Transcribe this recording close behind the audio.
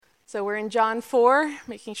So we're in John 4,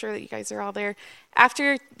 making sure that you guys are all there.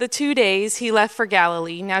 After the 2 days, he left for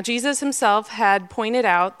Galilee. Now Jesus himself had pointed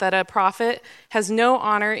out that a prophet has no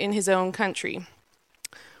honor in his own country.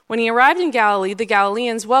 When he arrived in Galilee, the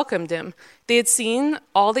Galileans welcomed him. They had seen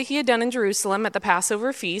all that he had done in Jerusalem at the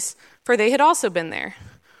Passover feast, for they had also been there.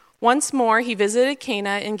 Once more he visited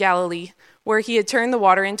Cana in Galilee, where he had turned the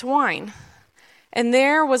water into wine. And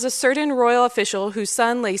there was a certain royal official whose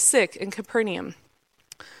son lay sick in Capernaum.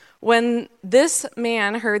 When this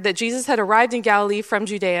man heard that Jesus had arrived in Galilee from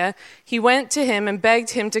Judea, he went to him and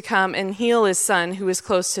begged him to come and heal his son, who was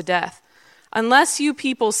close to death. "Unless you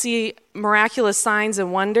people see miraculous signs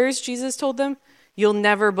and wonders," Jesus told them, "you'll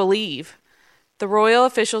never believe." The royal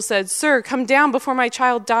official said, "Sir, come down before my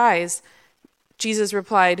child dies." Jesus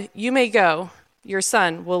replied, "You may go. Your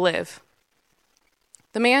son will live."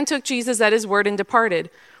 The man took Jesus at his word and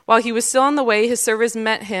departed. While he was still on the way, his servants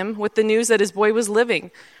met him with the news that his boy was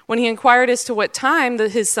living. When he inquired as to what time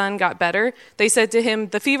that his son got better, they said to him,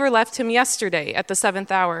 "The fever left him yesterday at the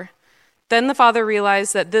 7th hour." Then the father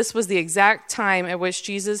realized that this was the exact time at which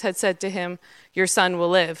Jesus had said to him, "Your son will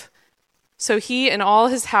live." So he and all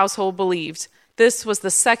his household believed. This was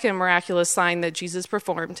the second miraculous sign that Jesus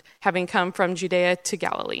performed, having come from Judea to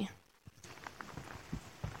Galilee.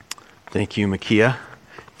 Thank you, Makia.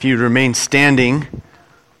 If you remain standing,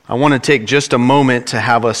 I want to take just a moment to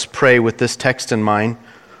have us pray with this text in mind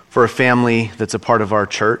for a family that's a part of our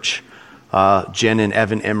church, Jen and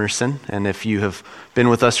Evan Emerson. And if you have been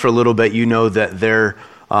with us for a little bit, you know that their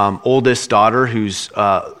oldest daughter, who's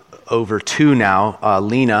over 2 now,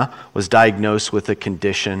 Lena, was diagnosed with a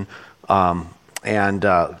condition, and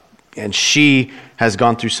she has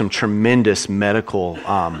gone through some tremendous medical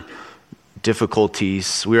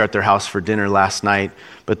difficulties. We were at their house for dinner last night,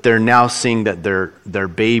 but they're now seeing that their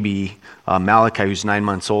baby, Malachi, who's 9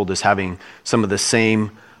 months old, is having some of the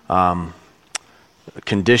same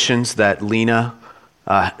conditions that Lena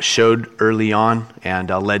showed early on, and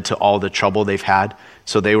led to all the trouble they've had.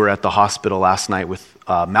 So they were at the hospital last night with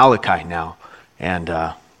Malachi now,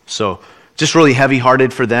 and so just really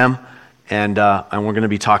heavy-hearted for them. And we're going to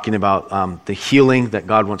be talking about the healing that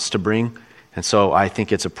God wants to bring. And so I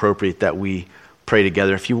think it's appropriate that we pray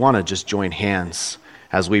together. If you want to just join hands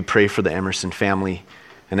as we pray for the Emerson family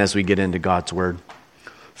and as we get into God's word.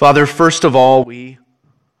 Father, first of all, we,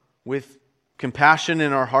 with compassion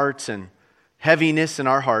in our hearts and heaviness in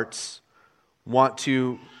our hearts, want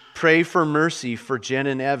to pray for mercy for Jen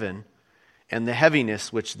and Evan and the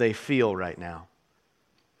heaviness which they feel right now.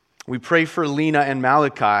 We pray for Lena and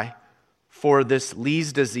Malachi for this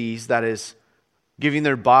Lee's disease that is giving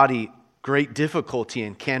their body great difficulty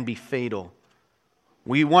and can be fatal.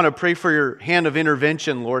 We want to pray for your hand of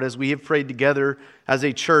intervention, Lord, as we have prayed together as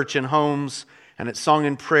a church in homes and at song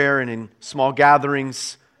and prayer and in small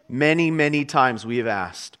gatherings. Many, many times we have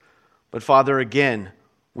asked. But Father, again,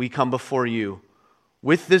 we come before you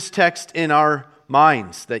with this text in our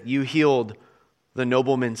minds that you healed the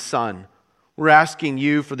nobleman's son. We're asking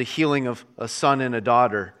you for the healing of a son and a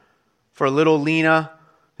daughter. For little Lena,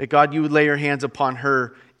 that God, you would lay your hands upon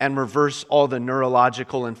her and reverse all the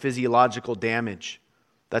neurological and physiological damage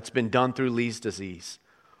that's been done through Lee's disease.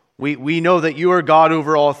 We know that you are God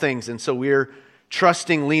over all things, and so we're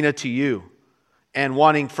trusting Lena to you and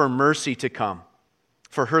wanting for mercy to come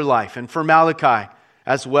for her life and for Malachi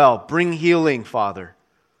as well. Bring healing, Father,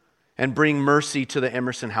 and bring mercy to the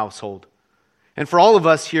Emerson household. And for all of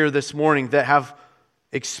us here this morning that have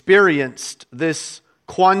experienced this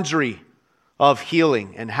quandary of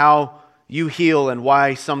healing and how you heal and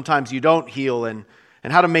why sometimes you don't heal, and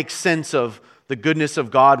how to make sense of the goodness of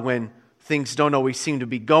God when things don't always seem to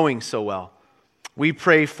be going so well. We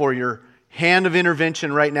pray for your hand of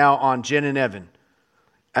intervention right now on Jen and Evan.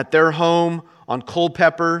 At their home on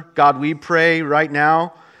Culpeper, God, we pray right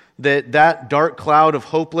now that that dark cloud of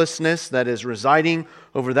hopelessness that is residing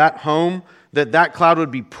over that home, that cloud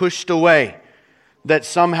would be pushed away, that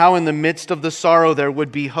somehow in the midst of the sorrow there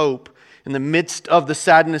would be hope. In the midst of the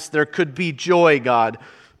sadness, there could be joy, God.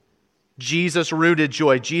 Jesus-rooted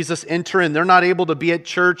joy. Jesus, enter in. They're not able to be at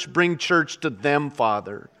church. Bring church to them,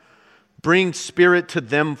 Father. Bring Spirit to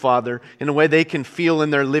them, Father, in a way they can feel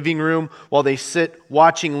in their living room while they sit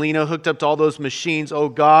watching Lena hooked up to all those machines. Oh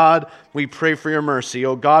God, we pray for your mercy.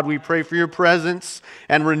 Oh God, we pray for your presence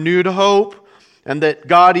and renewed hope. And that,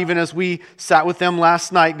 God, even as we sat with them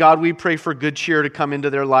last night, God, we pray for good cheer to come into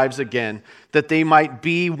their lives again, that they might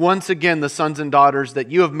be once again the sons and daughters that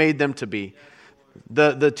you have made them to be.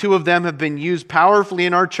 The two of them have been used powerfully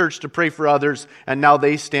in our church to pray for others, and now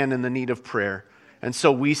they stand in the need of prayer. And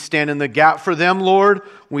so we stand in the gap for them, Lord.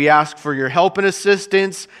 We ask for your help and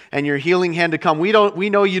assistance and your healing hand to come. We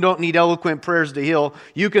know you don't need eloquent prayers to heal.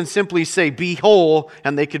 You can simply say, be whole,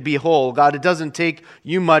 and they could be whole. God, it doesn't take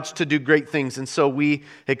you much to do great things. And so we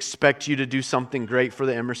expect you to do something great for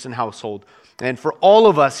the Emerson household. And for all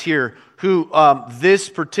of us here who this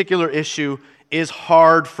particular issue is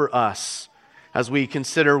hard for us as we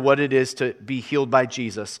consider what it is to be healed by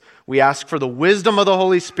Jesus. We ask for the wisdom of the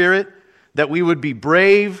Holy Spirit, that we would be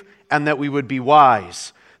brave and that we would be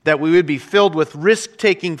wise, that we would be filled with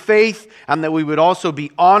risk-taking faith, and that we would also be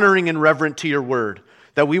honoring and reverent to your word,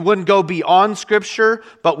 that we wouldn't go beyond Scripture,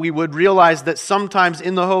 but we would realize that sometimes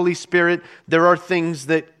in the Holy Spirit there are things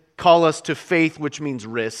that call us to faith, which means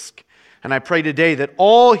risk. And I pray today that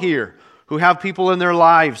all here who have people in their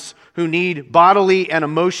lives who need bodily and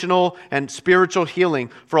emotional and spiritual healing,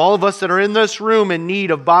 for all of us that are in this room in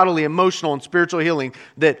need of bodily, emotional, and spiritual healing,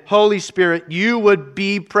 that Holy Spirit, you would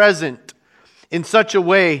be present in such a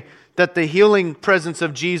way that the healing presence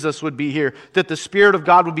of Jesus would be here, that the Spirit of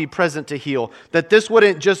God would be present to heal, that this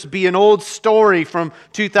wouldn't just be an old story from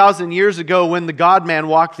 2,000 years ago when the God-man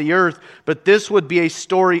walked the earth, but this would be a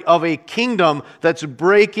story of a kingdom that's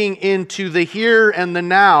breaking into the here and the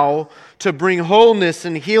now to bring wholeness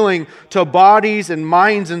and healing to bodies and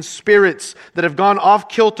minds and spirits that have gone off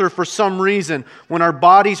kilter for some reason. When our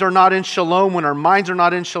bodies are not in shalom, when our minds are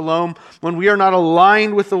not in shalom, when we are not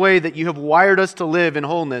aligned with the way that you have wired us to live in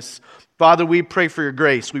wholeness. Father, we pray for your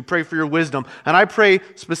grace. We pray for your wisdom. And I pray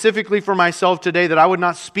specifically for myself today that I would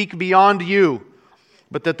not speak beyond you,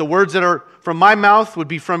 but that the words that are from my mouth would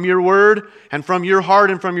be from your word and from your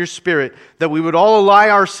heart and from your spirit, that we would all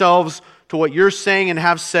ally ourselves to what you're saying and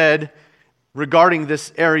have said regarding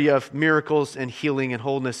this area of miracles and healing and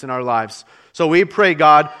wholeness in our lives. So we pray,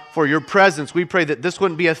 God, for your presence. We pray that this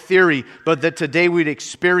wouldn't be a theory, but that today we'd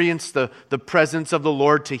experience the presence of the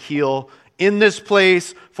Lord to heal in this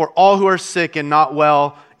place for all who are sick and not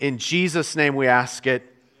well. In Jesus' name we ask it.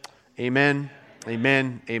 Amen,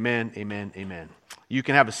 amen, amen, amen, amen. You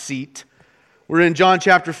can have a seat. We're in John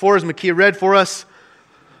chapter 4, as Makia read for us.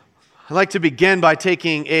 I'd like to begin by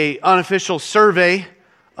taking an unofficial survey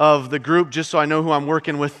of the group, just so I know who I'm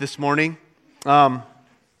working with this morning. How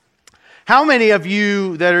many of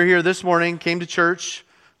you that are here this morning came to church,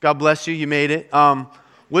 God bless you, you made it,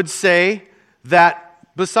 would say that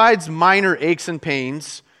besides minor aches and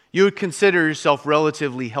pains, you would consider yourself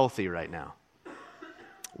relatively healthy right now?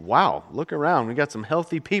 Wow, look around. We got some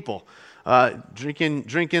healthy people drinking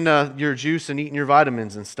your juice and eating your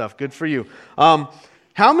vitamins and stuff. Good for you.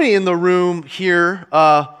 How many in the room here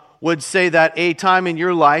would say that a time in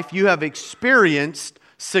your life you have experienced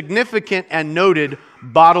significant and noted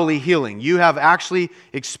bodily healing? You have actually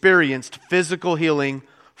experienced physical healing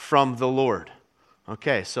from the Lord.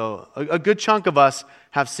 Okay, so a good chunk of us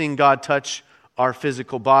have seen God touch our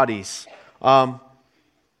physical bodies. Now,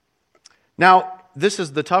 this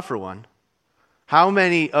is the tougher one. How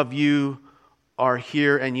many of you are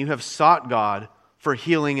here and you have sought God for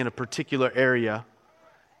healing in a particular area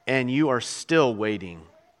and you are still waiting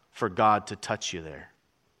for God to touch you there?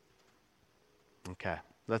 Okay,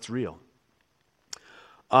 that's real.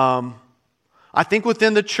 I think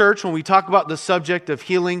within the church, when we talk about the subject of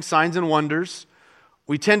healing, signs, and wonders,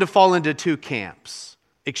 we tend to fall into two camps,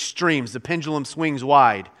 extremes. The pendulum swings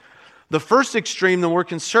wide. The first extreme, the more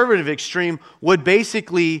conservative extreme, would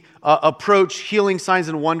basically approach healing, signs,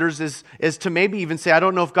 and wonders as to maybe even say, I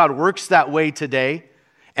don't know if God works that way today.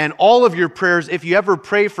 And all of your prayers, if you ever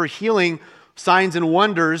pray for healing, signs, and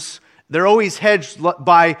wonders, they're always hedged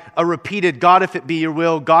by a repeated, God, if it be your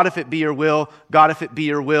will, God, if it be your will, God, if it be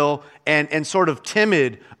your will, and sort of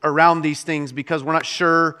timid around these things because we're not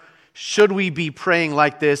sure, should we be praying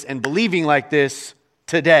like this and believing like this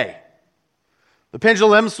today? The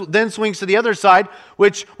pendulum then swings to the other side,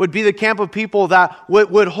 which would be the camp of people that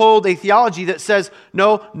would hold a theology that says,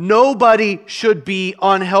 no, nobody should be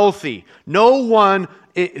unhealthy. No one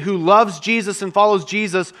who loves Jesus and follows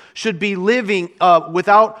Jesus should be living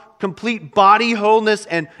without complete body wholeness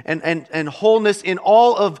and wholeness in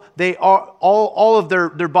all of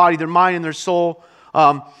their body, their mind, and their soul.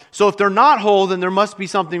 So if they're not whole, then there must be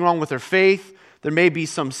something wrong with their faith. There may be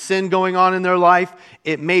some sin going on in their life.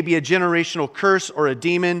 It may be a generational curse or a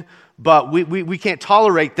demon, but we can't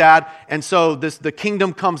tolerate that. And so the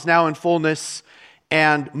kingdom comes now in fullness.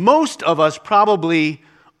 And most of us probably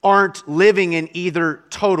aren't living in either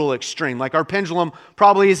total extreme. Like our pendulum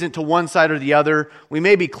probably isn't to one side or the other. We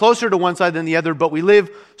may be closer to one side than the other, but we live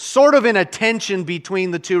sort of in a tension between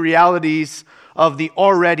the two realities of the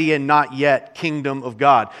already and not yet kingdom of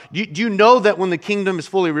God. Do you know that when the kingdom is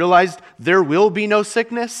fully realized, there will be no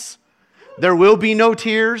sickness? There will be no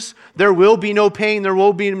tears. There will be no pain. There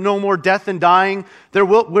will be no more death and dying. There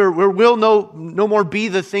will no more be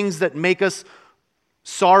the things that make us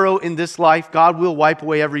sorrow in this life. God will wipe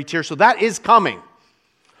away every tear. So that is coming.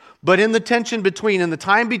 But in the tension between, in the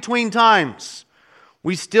time between times,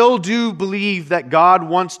 we still do believe that God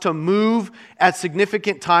wants to move at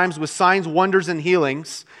significant times with signs, wonders, and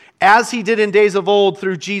healings, as He did in days of old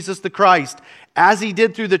through Jesus the Christ, as He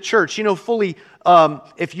did through the church. You know, fully,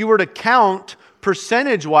 if you were to count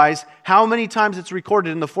percentage-wise how many times it's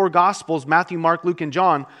recorded in the four Gospels, Matthew, Mark, Luke, and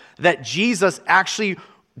John, that Jesus actually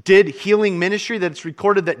did healing ministry, that it's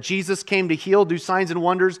recorded that Jesus came to heal, do signs and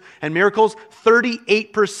wonders and miracles,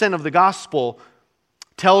 38% of the Gospel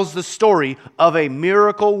tells the story of a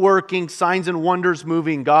miracle-working, signs and wonders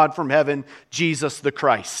moving God from heaven, Jesus the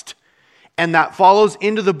Christ. And that follows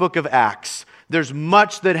into the book of Acts. There's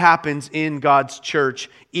much that happens in God's church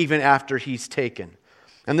even after He's taken.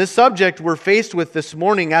 And this subject we're faced with this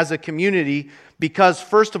morning as a community because,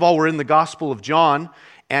 first of all, we're in the Gospel of John.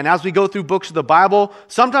 And as we go through books of the Bible,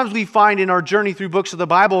 sometimes we find in our journey through books of the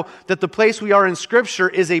Bible that the place we are in Scripture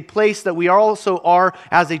is a place that we also are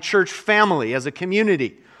as a church family, as a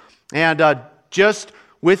community. And just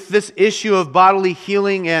with this issue of bodily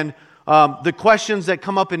healing and the questions that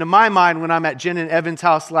come up into my mind when I'm at Jen and Evan's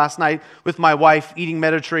house last night with my wife eating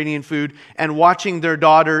Mediterranean food and watching their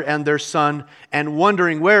daughter and their son and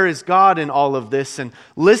wondering where is God in all of this and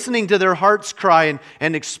listening to their hearts cry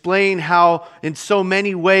and explain how in so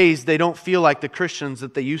many ways they don't feel like the Christians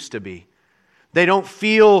that they used to be. They don't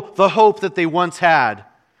feel the hope that they once had.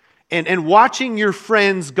 And watching your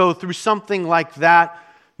friends go through something like that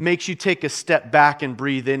makes you take a step back and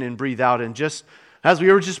breathe in and breathe out. And just as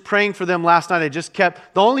we were just praying for them last night, the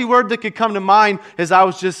only word that could come to mind is I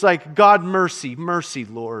was just like, God, mercy, mercy,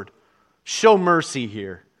 Lord. Show mercy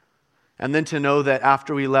here. And then to know that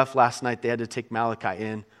after we left last night, they had to take Malachi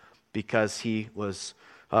in because he was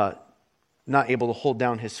not able to hold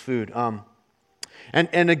down his food.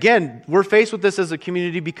 And again, we're faced with this as a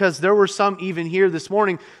community because there were some even here this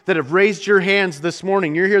morning that have raised your hands this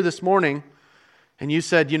morning. You're here this morning and you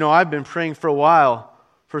said, I've been praying for a while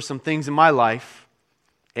for some things in my life.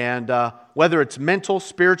 And whether it's mental,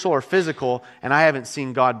 spiritual, or physical, and I haven't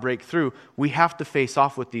seen God break through, we have to face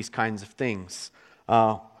off with these kinds of things.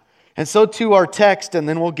 And so to our text, and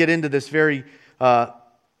then we'll get into this very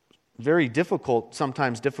difficult,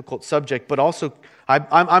 sometimes difficult subject, but also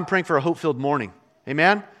I'm praying for a hope-filled morning.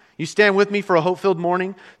 Amen? You stand with me for a hope-filled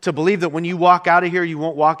morning to believe that when you walk out of here, you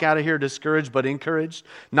won't walk out of here discouraged but encouraged,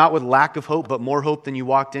 not with lack of hope, but more hope than you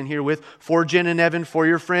walked in here with, for Jen and Evan, for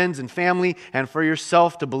your friends and family, and for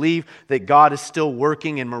yourself to believe that God is still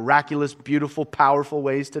working in miraculous, beautiful, powerful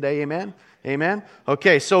ways today. Amen? Amen?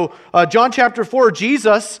 Okay, so John chapter 4,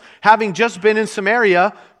 Jesus, having just been in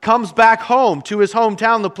Samaria, comes back home to his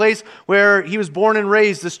hometown, the place where he was born and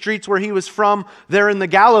raised, the streets where he was from, there in the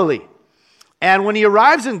Galilee. And when he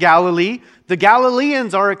arrives in Galilee, the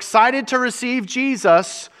Galileans are excited to receive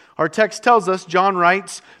Jesus. Our text tells us, John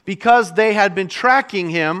writes, because they had been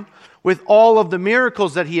tracking him with all of the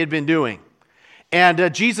miracles that he had been doing.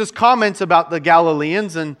 And Jesus comments about the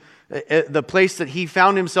Galileans and the place that he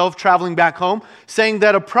found himself traveling back home, saying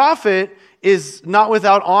that a prophet is not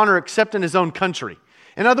without honor except in his own country.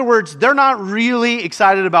 In other words, they're not really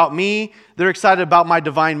excited about me. They're excited about my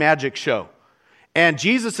divine magic show. And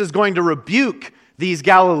Jesus is going to rebuke these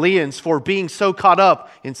Galileans for being so caught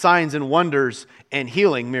up in signs and wonders and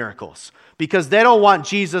healing miracles. Because they don't want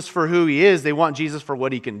Jesus for who he is, they want Jesus for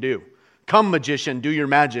what he can do. Come, magician, do your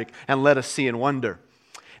magic and let us see and wonder.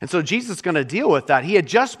 And so Jesus is going to deal with that. He had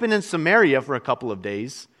just been in Samaria for a couple of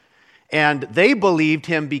days, and they believed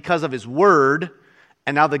him because of his word.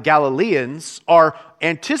 And now the Galileans are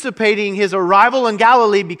anticipating his arrival in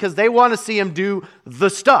Galilee because they want to see him do the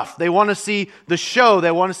stuff. They want to see the show. They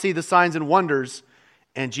want to see the signs and wonders.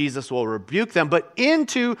 And Jesus will rebuke them. But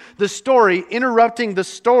into the story, interrupting the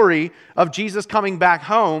story of Jesus coming back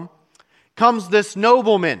home, comes this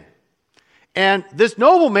nobleman. And this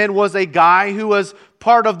nobleman was a guy who was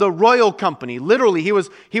part of the royal company. Literally, he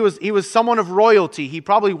was someone of royalty. He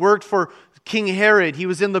probably worked for King Herod. He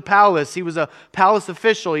was in the palace. He was a palace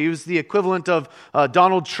official. He was the equivalent of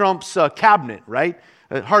Donald Trump's cabinet, right?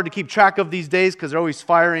 Hard to keep track of these days because they're always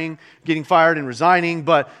getting fired and resigning.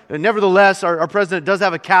 But nevertheless, our president does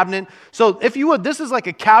have a cabinet. So if you would, this is like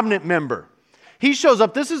a cabinet member. He shows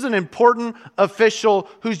up. This is an important official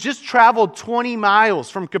who's just traveled 20 miles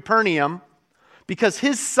from Capernaum because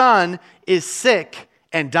his son is sick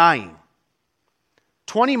and dying.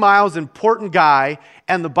 20 miles, important guy,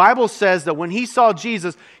 and the Bible says that when he saw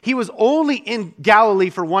Jesus, he was only in Galilee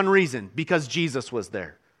for one reason, because Jesus was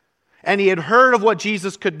there. And he had heard of what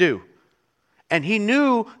Jesus could do. And he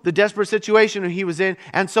knew the desperate situation he was in.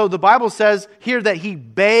 And so the Bible says here that he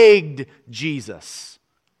begged Jesus.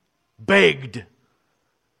 Begged.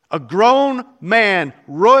 A grown man,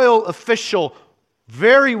 royal official,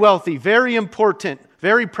 very wealthy, very important,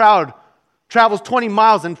 very proud, travels 20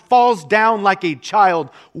 miles and falls down like a child,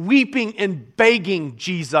 weeping and begging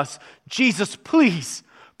Jesus, Jesus, please,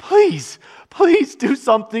 please, please do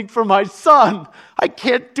something for my son. I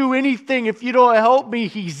can't do anything if you don't help me.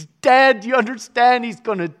 He's dead. You understand? He's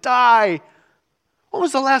going to die. When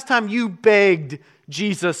was the last time you begged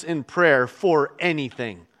Jesus in prayer for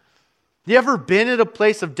anything? You ever been at a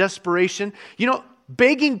place of desperation? You know,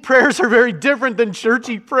 begging prayers are very different than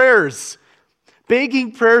churchy prayers.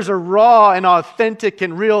 Begging prayers are raw and authentic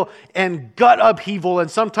and real and gut upheaval,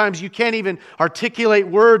 and sometimes you can't even articulate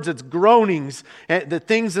words. It's groanings, the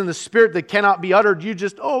things in the spirit that cannot be uttered. You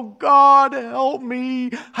just, oh God, help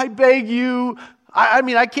me. I beg you. I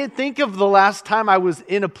mean, I can't think of the last time I was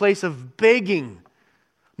in a place of begging.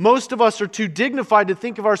 Most of us are too dignified to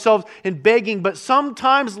think of ourselves in begging, but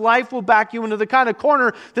sometimes life will back you into the kind of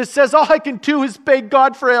corner that says, all I can do is beg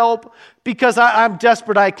God for help because I'm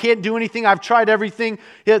desperate. I can't do anything. I've tried everything.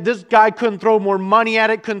 This guy couldn't throw more money at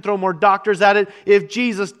it, couldn't throw more doctors at it. If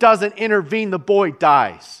Jesus doesn't intervene, the boy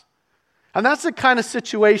dies. And that's the kind of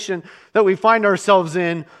situation that we find ourselves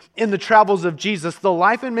in the travels of Jesus. The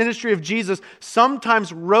life and ministry of Jesus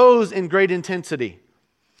sometimes rose in great intensity.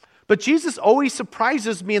 But Jesus always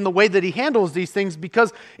surprises me in the way that he handles these things,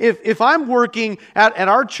 because if I'm working at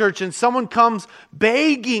our church and someone comes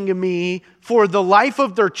begging me for the life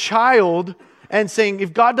of their child and saying,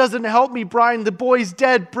 if God doesn't help me, Brian, the boy's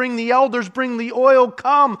dead, bring the elders, bring the oil,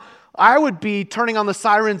 come, I would be turning on the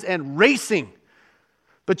sirens and racing.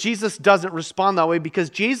 But Jesus doesn't respond that way because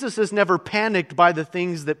Jesus is never panicked by the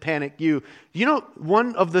things that panic you. You know,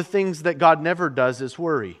 one of the things that God never does is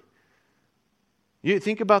worry. You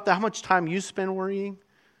think about how much time you spend worrying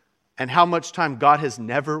and how much time God has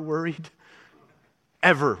never worried.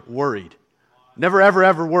 Ever worried. Never, ever,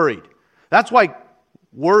 ever worried. That's why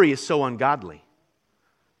worry is so ungodly.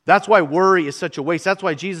 That's why worry is such a waste. That's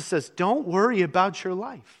why Jesus says, don't worry about your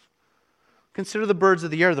life. Consider the birds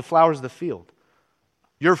of the air, the flowers of the field.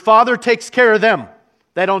 Your Father takes care of them.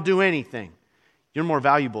 They don't do anything. You're more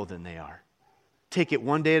valuable than they are. Take it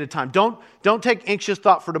one day at a time. Don't take anxious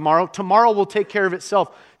thought for tomorrow. Tomorrow will take care of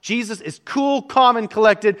itself. Jesus is cool, calm, and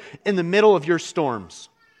collected in the middle of your storms.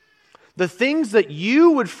 The things that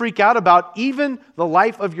you would freak out about, even the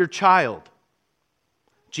life of your child,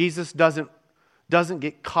 Jesus doesn't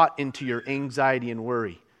get caught into your anxiety and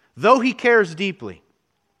worry, though he cares deeply.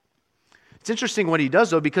 It's interesting what he does,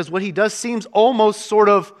 though, because what he does seems almost sort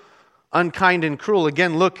of unkind and cruel.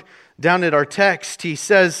 Again, look down at our text. He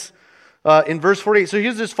says, in verse 48, so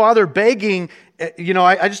here's his father begging,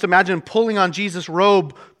 I just imagine him pulling on Jesus'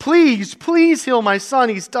 robe, please, please heal my son,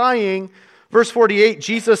 he's dying. Verse 48,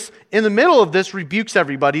 Jesus, in the middle of this, rebukes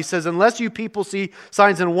everybody. He says, unless you people see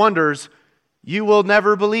signs and wonders, you will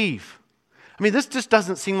never believe. I mean, this just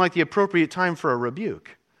doesn't seem like the appropriate time for a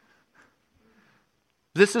rebuke.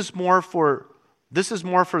 This is more for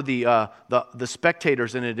the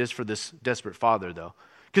spectators than it is for this desperate father, though.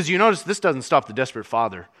 Because you notice this doesn't stop the desperate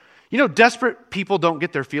father. You know, desperate people don't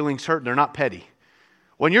get their feelings hurt. They're not petty.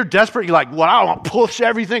 When you're desperate, you're like, well, I want to push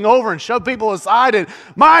everything over and shove people aside, and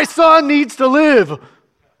my son needs to live.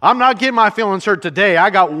 I'm not getting my feelings hurt today. I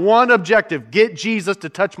got one objective, get Jesus to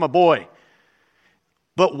touch my boy.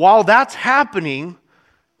 But while that's happening,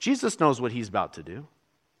 Jesus knows what he's about to do.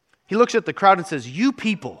 He looks at the crowd and says, you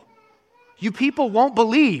people won't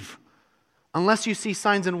believe unless you see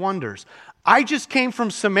signs and wonders. I just came from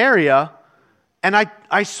Samaria, and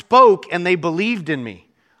I spoke, and they believed in me.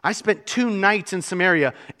 I spent 2 nights in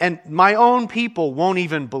Samaria, and my own people won't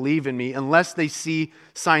even believe in me unless they see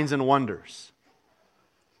signs and wonders.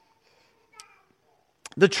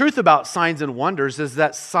 The truth about signs and wonders is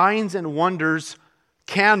that signs and wonders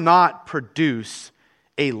cannot produce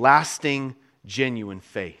a lasting, genuine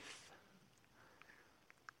faith.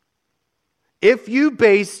 If you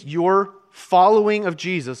base your following of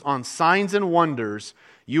Jesus on signs and wonders,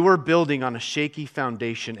 you are building on a shaky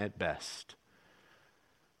foundation at best.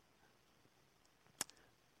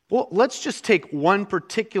 Well, let's just take one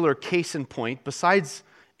particular case in point. Besides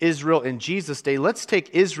Israel in Jesus' day, let's take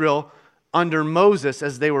Israel under Moses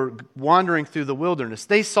as they were wandering through the wilderness.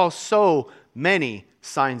 They saw so many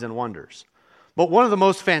signs and wonders. But one of the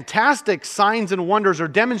most fantastic signs and wonders or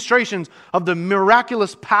demonstrations of the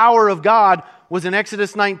miraculous power of God was in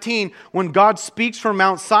Exodus 19 when God speaks from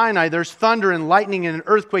Mount Sinai. There's thunder and lightning and an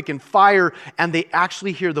earthquake and fire, and they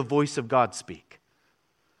actually hear the voice of God speak.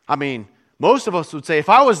 I mean, most of us would say, if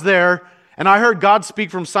I was there and I heard God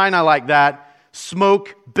speak from Sinai like that,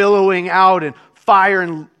 smoke billowing out and fire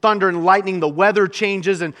and thunder and lightning, the weather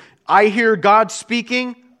changes, and I hear God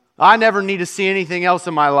speaking, I never need to see anything else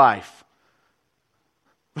in my life.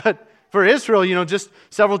 But for Israel, just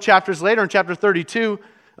several chapters later, in chapter 32,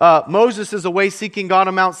 Moses is away seeking God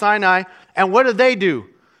on Mount Sinai, and what do?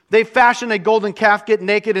 They fashion a golden calf, get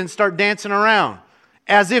naked, and start dancing around,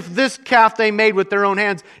 as if this calf they made with their own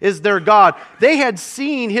hands is their God. They had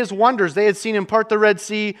seen his wonders. They had seen him part the Red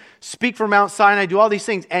Sea, speak from Mount Sinai, do all these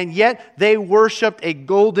things, and yet they worshipped a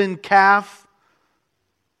golden calf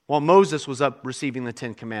while Moses was up receiving the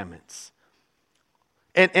Ten Commandments.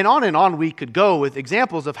 And on we could go with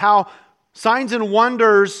examples of how signs and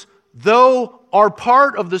wonders, though are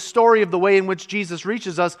part of the story of the way in which Jesus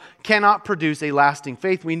reaches us, cannot produce a lasting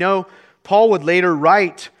faith. We know Paul would later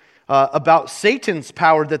write about Satan's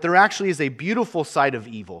power, that there actually is a beautiful side of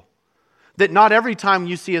evil. That not every time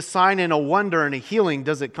you see a sign and a wonder and a healing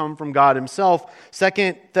does it come from God himself.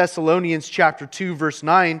 2 Thessalonians chapter 2, verse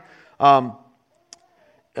 9.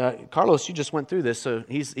 Carlos, you just went through this, so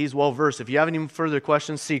he's well-versed. If you have any further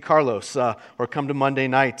questions, see Carlos, or come to Monday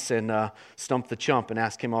nights and stump the chump and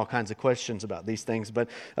ask him all kinds of questions about these things. But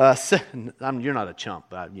you're not a chump,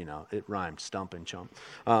 but it rhymed, stump and chump.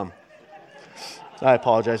 I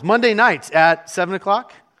apologize. Monday nights at 7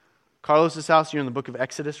 o'clock, Carlos's house. You're in the book of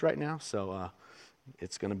Exodus right now, so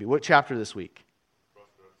it's going to be, what chapter this week?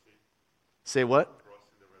 Say what?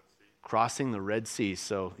 Crossing the Red Sea.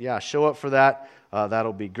 So, yeah, show up for that.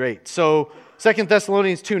 That'll be great. So, 2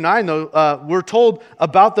 Thessalonians 2:9, though, we're told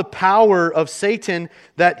about the power of Satan,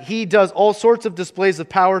 that he does all sorts of displays of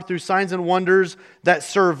power through signs and wonders that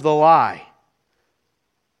serve the lie.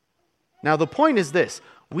 Now, the point is this.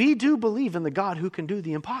 We do believe in the God who can do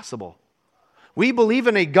the impossible. We believe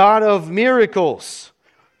in a God of miracles,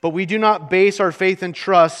 but we do not base our faith and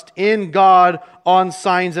trust in God on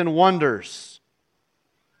signs and wonders.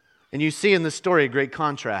 And you see in this story a great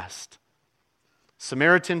contrast.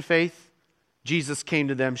 Samaritan faith, Jesus came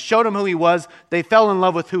to them, showed them who he was. They fell in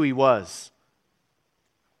love with who he was.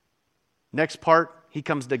 Next part, he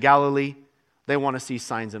comes to Galilee. They want to see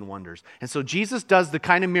signs and wonders. And so Jesus does the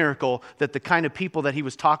kind of miracle that the kind of people that he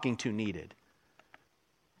was talking to needed.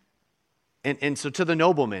 And so to the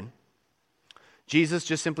nobleman, Jesus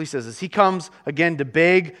just simply says, as he comes again to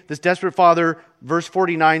beg this desperate father, verse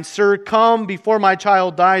 49, "Sir, come before my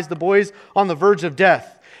child dies. The boy's on the verge of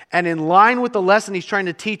death." And in line with the lesson he's trying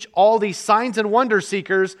to teach all these signs and wonder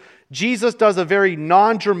seekers, Jesus does a very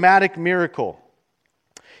non-dramatic miracle.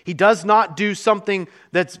 He does not do something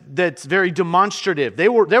that's very demonstrative. They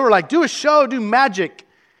were like, do a show, do magic.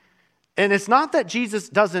 And it's not that Jesus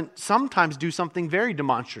doesn't sometimes do something very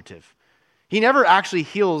demonstrative. He never actually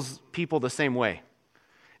heals people the same way.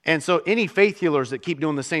 And so any faith healers that keep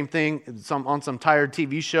doing the same thing on some tired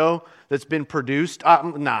TV show that's been produced,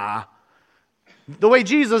 nah. The way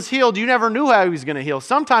Jesus healed, you never knew how he was going to heal.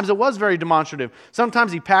 Sometimes it was very demonstrative.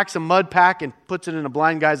 Sometimes he packs a mud pack and puts it in a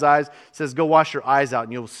blind guy's eyes, says, go wash your eyes out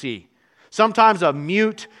and you'll see. Sometimes a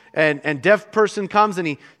mute and deaf person comes and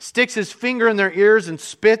he sticks his finger in their ears and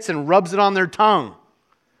spits and rubs it on their tongue.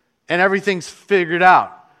 And everything's figured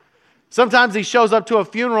out. Sometimes he shows up to a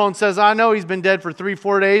funeral and says, I know he's been dead for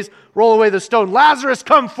 3-4 days. Roll away the stone. Lazarus,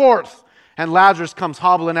 come forth. And Lazarus comes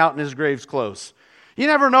hobbling out in his grave's clothes. You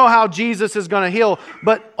never know how Jesus is going to heal.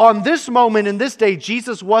 But on this moment in this day,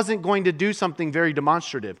 Jesus wasn't going to do something very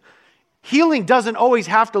demonstrative. Healing doesn't always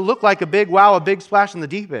have to look like a big wow, a big splash in the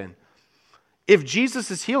deep end. If Jesus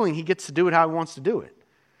is healing, he gets to do it how he wants to do it.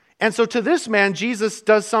 And so to this man, Jesus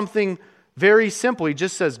does something very simple. He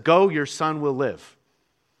just says, go, your son will live.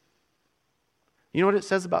 You know what it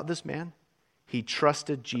says about this man? He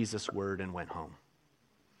trusted Jesus' word and went home.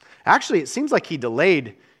 Actually, it seems like he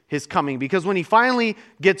delayed his coming, because when he finally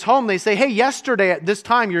gets home, they say, hey, yesterday at this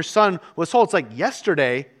time your son was whole. It's like,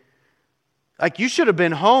 yesterday? Like, you should have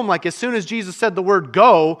been home. Like, as soon as Jesus said the word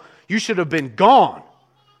go, you should have been gone.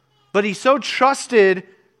 But he so trusted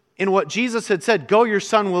in what Jesus had said, go, your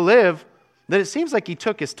son will live, that it seems like he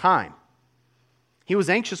took his time. He was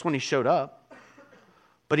anxious when he showed up,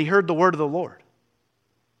 but he heard the word of the Lord.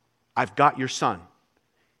 I've got your son.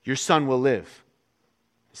 Your son will live.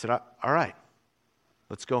 He said, all right.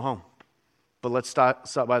 Let's go home. But let's stop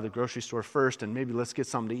by the grocery store first, and maybe let's get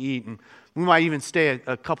something to eat. And we might even stay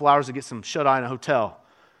a couple hours to get some shut-eye in a hotel.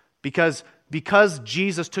 Because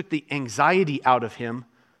Jesus took the anxiety out of him.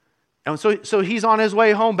 And so he's on his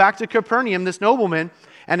way home back to Capernaum, this nobleman,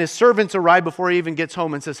 and his servants arrive before he even gets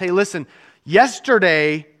home and says, hey, listen,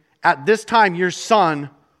 yesterday at this time your son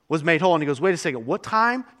was made whole. And he goes, wait a second, what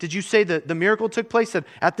time did you say that the miracle took place? And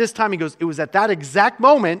at this time, he goes, it was at that exact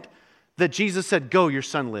moment that Jesus said, go, your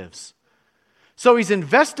son lives. So he's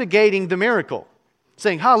investigating the miracle,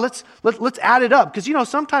 saying, let's add it up. Because,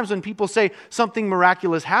 sometimes when people say something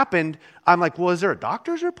miraculous happened, I'm like, well, is there a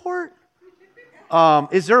doctor's report?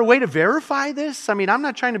 Is there a way to verify this? I mean, I'm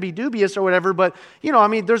not trying to be dubious or whatever, but,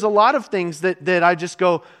 there's a lot of things that I just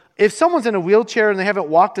go, if someone's in a wheelchair and they haven't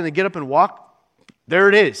walked and they get up and walk, there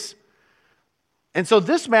it is. And so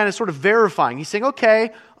this man is sort of verifying. He's saying,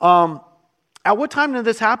 okay, at what time did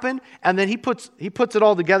this happen? And then he puts it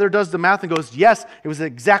all together, does the math, and goes, yes, it was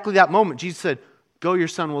exactly that moment. Jesus said, go, your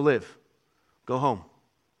son will live. Go home.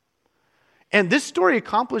 And this story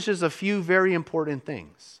accomplishes a few very important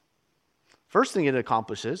things. First thing it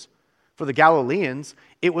accomplishes, for the Galileans,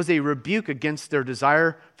 it was a rebuke against their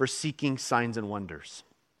desire for seeking signs and wonders.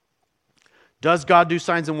 Does God do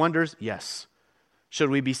signs and wonders? Yes. Should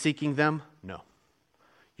we be seeking them? No.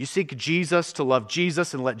 You seek Jesus to love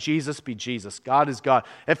Jesus and let Jesus be Jesus. God is God.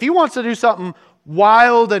 If He wants to do something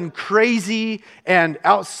wild and crazy and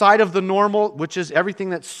outside of the normal, which is everything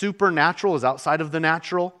that's supernatural is outside of the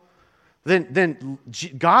natural, then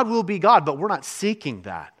God will be God, but we're not seeking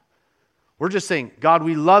that. We're just saying, God,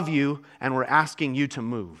 we love you, and we're asking you to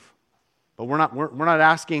move. But we're not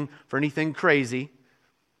asking for anything crazy.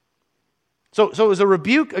 So it was a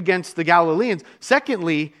rebuke against the Galileans.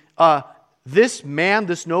 Secondly, this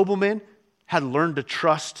nobleman, had learned to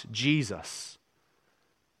trust Jesus.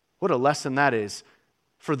 What a lesson that is.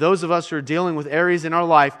 For those of us who are dealing with areas in our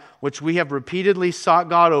life which we have repeatedly sought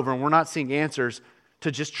God over and we're not seeing answers,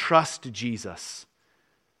 to just trust Jesus.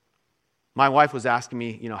 My wife was asking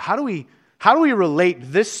me, how do we relate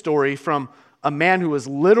this story from a man who was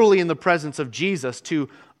literally in the presence of Jesus to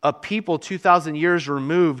a people 2,000 years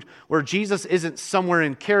removed where Jesus isn't somewhere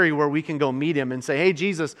in Cary where we can go meet him and say, hey,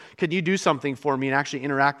 Jesus, could you do something for me, and actually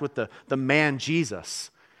interact with the man Jesus?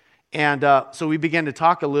 And so we began to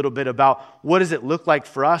talk a little bit about what does it look like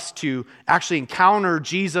for us to actually encounter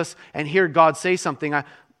Jesus and hear God say something.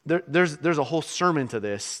 There's a whole sermon to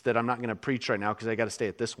this that I'm not going to preach right now because I got to stay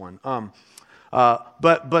at this one.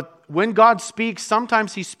 But when God speaks,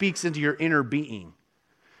 sometimes He speaks into your inner being.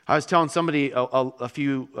 I was telling somebody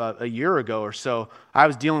a year ago or so, I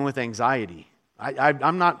was dealing with anxiety.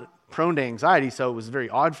 I'm not prone to anxiety, so it was very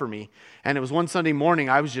odd for me. And it was one Sunday morning,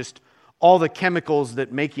 I was just, all the chemicals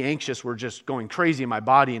that make you anxious were just going crazy in my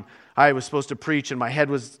body. And I was supposed to preach, and my head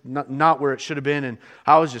was not where it should have been. And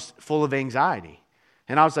I was just full of anxiety.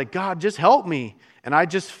 And I was like, God, just help me. And I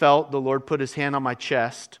just felt the Lord put His hand on my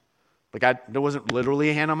chest. There wasn't literally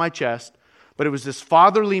a hand on my chest, but it was this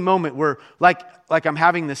fatherly moment where like I'm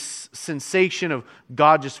having this sensation of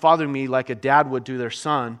God just fathering me like a dad would do their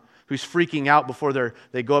son who's freaking out before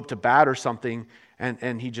they go up to bat or something.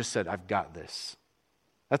 And He just said, I've got this.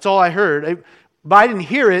 That's all I heard. But I didn't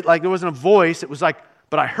hear it, like there wasn't a voice. It was like,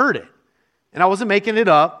 but I heard it. And I wasn't making it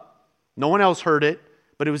up. No one else heard it.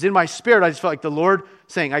 But it was in my spirit. I just felt like the Lord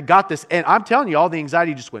saying, I got this. And I'm telling you, all the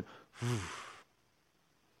anxiety just went,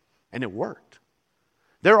 and it worked.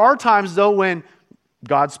 There are times, though, when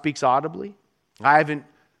God speaks audibly. I haven't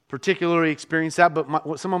particularly experienced that,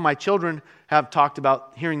 but some of my children have talked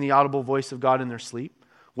about hearing the audible voice of God in their sleep,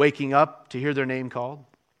 waking up to hear their name called.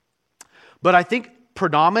 But I think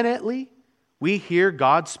predominantly, we hear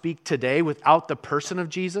God speak today without the person of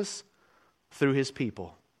Jesus through His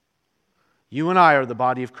people. You and I are the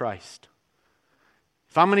body of Christ.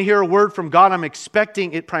 If I'm going to hear a word from God, I'm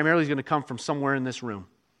expecting it primarily is going to come from somewhere in this room.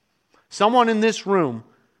 Someone in this room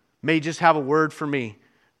may just have a word for me.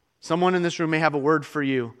 Someone in this room may have a word for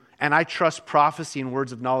you. And I trust prophecy and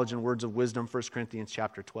words of knowledge and words of wisdom, 1 Corinthians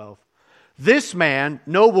chapter 12. This man,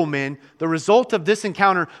 nobleman, the result of this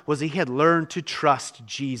encounter was he had learned to trust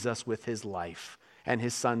Jesus with his life and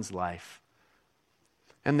his son's life.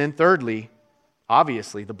 And then thirdly,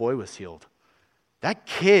 obviously, the boy was healed. That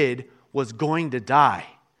kid was going to die.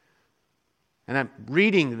 And I'm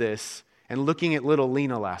reading this and looking at little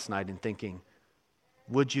Lena last night and thinking,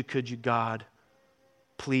 could you, God,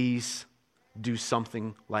 please do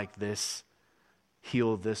something like this?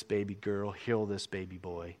 Heal this baby girl, heal this baby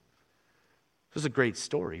boy. It was a great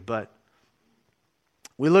story, but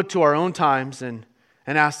we look to our own times and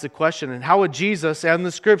ask the question, and how would Jesus and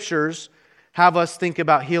the Scriptures have us think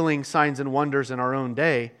about healing signs and wonders in our own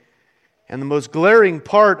day? And the most glaring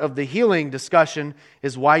part of the healing discussion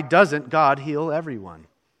is, why doesn't God heal everyone?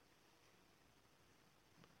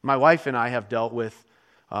 My wife and I have dealt with,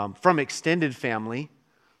 from extended family,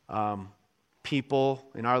 people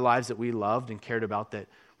in our lives that we loved and cared about that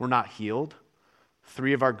were not healed.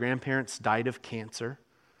 3 of our grandparents died of cancer.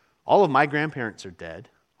 All of my grandparents are dead.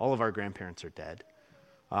 All of our grandparents are dead.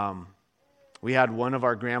 We had one of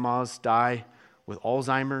our grandmas die with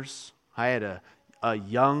Alzheimer's. I had a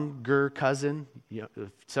younger cousin,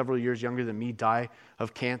 several years younger than me, die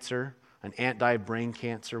of cancer. An aunt died of brain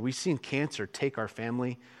cancer. We've seen cancer take our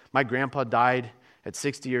family. My grandpa died at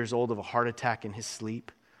 60 years old of a heart attack in his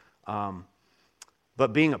sleep.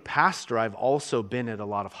 But being a pastor, I've also been at a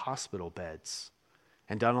lot of hospital beds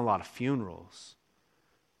and done a lot of funerals.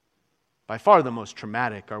 By far the most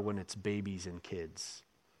traumatic are when it's babies and kids.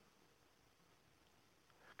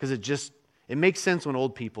 Because it makes sense when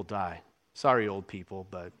old people die. Sorry, old people,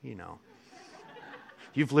 but,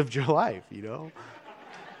 you've lived your life, You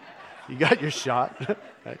got your shot.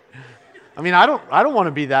 Right? I mean, I don't want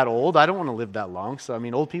to be that old. I don't want to live that long. So,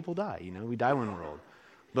 old people die, We die when we're old.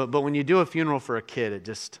 But when you do a funeral for a kid,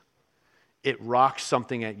 it rocks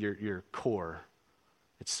something at your core.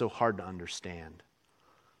 It's so hard to understand.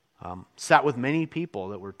 Sat with many people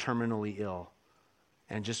that were terminally ill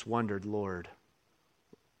and just wondered, Lord,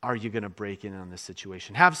 are you going to break in on this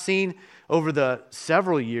situation? Have seen over the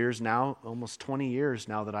several years now, almost 20 years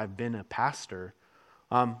now that I've been a pastor,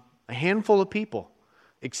 a handful of people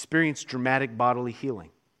experience dramatic bodily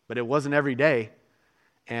healing. But it wasn't every day.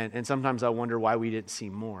 And sometimes I wonder why we didn't see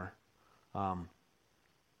more. And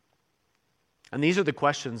these are the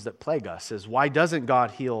questions that plague us, is why doesn't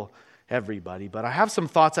God heal everybody? But I have some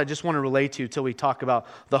thoughts I just want to relate to till we talk about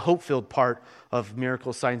the hope-filled part of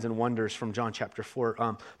miracles, signs, and wonders from John chapter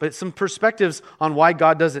 4. But some perspectives on why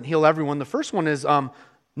God doesn't heal everyone. The first one is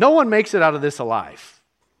no one makes it out of this alive.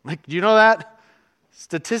 Do you know that?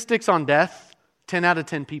 Statistics on death, 10 out of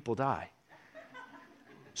 10 people die.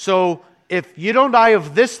 So if you don't die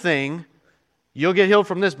of this thing, you'll get healed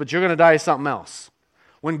from this, but you're going to die of something else.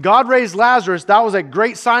 When God raised Lazarus, that was a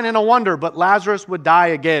great sign and a wonder, but Lazarus would die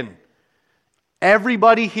again.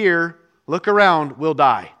 Everybody here, look around, will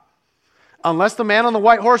die. Unless the man on the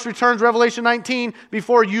white horse returns, Revelation 19,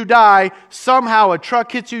 before you die, somehow a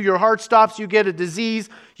truck hits you, your heart stops, you get a disease,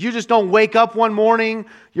 you just don't wake up one morning,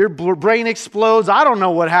 your brain explodes, I don't know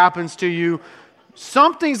what happens to you.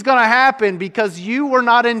 Something's going to happen because you were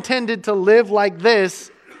not intended to live like this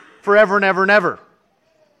forever and ever and ever.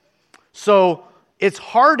 So it's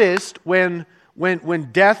hardest when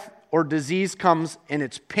death or disease comes and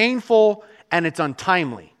it's painful and it's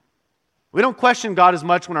untimely. We don't question God as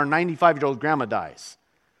much when our 95-year-old grandma dies.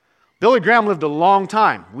 Billy Graham lived a long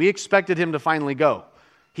time. We expected him to finally go.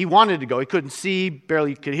 He wanted to go. He couldn't see,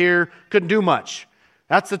 barely could hear, couldn't do much.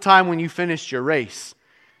 That's the time when you finished your race.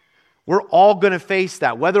 We're all going to face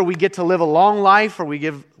that. Whether we get to live a long life or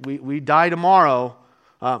we die tomorrow,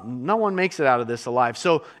 no one makes it out of this alive.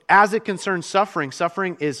 So as it concerns suffering,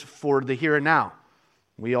 suffering is for the here and now.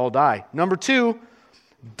 We all die. Number 2,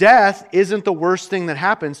 death isn't the worst thing that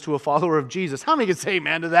happens to a follower of Jesus. How many can say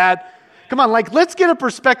amen to that? Come on, let's get a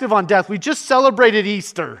perspective on death. We just celebrated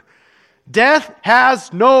Easter. Death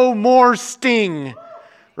has no more sting,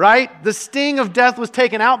 right? The sting of death was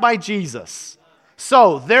taken out by Jesus.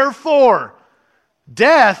 So, therefore,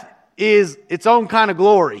 death is its own kind of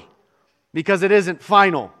glory because it isn't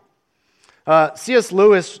final. C.S.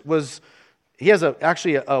 Lewis has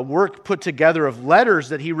a work put together of letters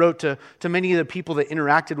that he wrote to many of the people that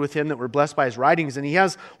interacted with him that were blessed by his writings. And he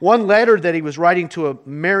has one letter that he was writing to a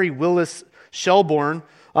Mary Willis Shelbourne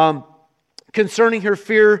concerning her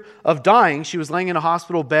fear of dying. She was laying in a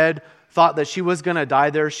hospital bed, thought that she was going to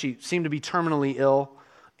die there. She seemed to be terminally ill.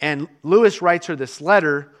 And Lewis writes her this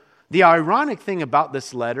letter. The ironic thing about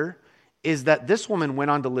this letter is that this woman went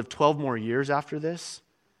on to live 12 more years after this,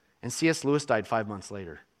 and C.S. Lewis died 5 months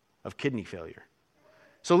later of kidney failure.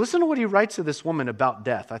 So listen to what he writes to this woman about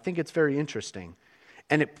death. I think it's very interesting.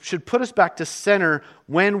 And it should put us back to center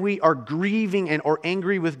when we are grieving or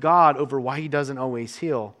angry with God over why He doesn't always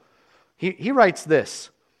heal. He writes this,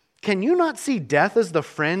 "Can you not see death as the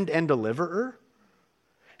friend and deliverer?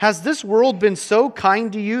 Has this world been so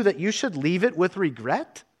kind to you that you should leave it with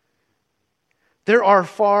regret? There are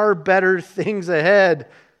far better things ahead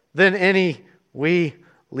than any we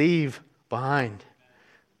leave behind."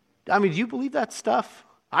 Do you believe that stuff?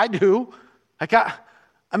 I do.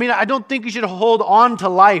 I don't think you should hold on to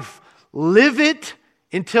life. Live it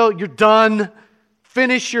until you're done.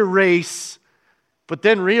 Finish your race. But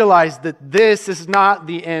then realize that this is not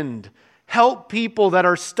the end. Help people that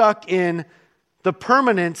are stuck in the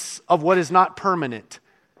permanence of what is not permanent,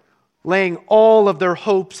 laying all of their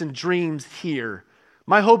hopes and dreams here.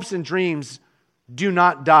 My hopes and dreams do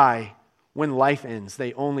not die when life ends.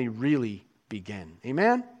 They only really begin.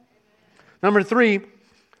 Amen? Number 3,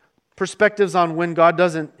 perspectives on when God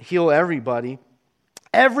doesn't heal everybody.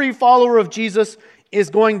 Every follower of Jesus is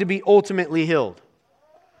going to be ultimately healed.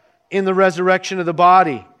 in the resurrection of the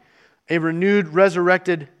body. A renewed,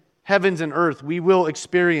 resurrected heavens and earth. We will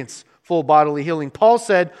experience full bodily healing. Paul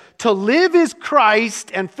said, to live is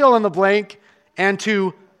Christ, and fill in the blank, and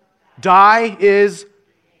to die is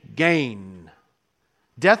gain.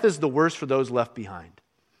 Death is the worst for those left behind.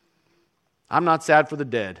 I'm not sad for the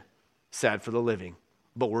dead, sad for the living,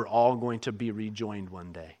 but we're all going to be rejoined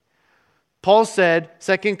one day. Paul said,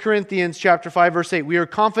 2 Corinthians chapter 5, verse 8, we are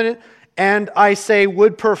confident, and I say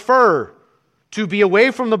would prefer to be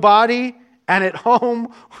away from the body and at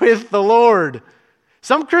home with the Lord.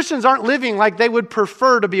 Some Christians aren't living like they would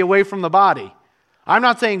prefer to be away from the body. I'm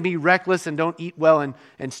not saying be reckless and don't eat well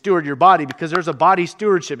and steward your body, because there's a body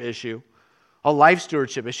stewardship issue, a life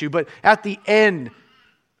stewardship issue. But at the end,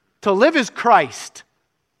 to live is Christ,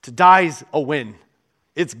 to die is a win.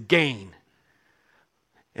 It's gain.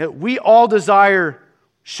 We all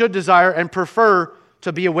should desire, and prefer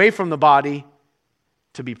to be away from the body,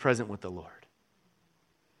 to be present with the Lord.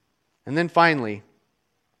 And then finally,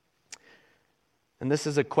 and this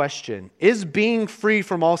is a question, is being free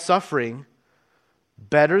from all suffering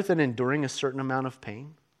better than enduring a certain amount of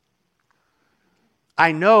pain?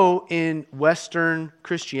 I know in Western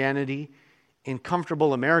Christianity, in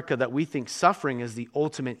comfortable America, that we think suffering is the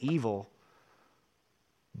ultimate evil.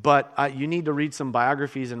 But you need to read some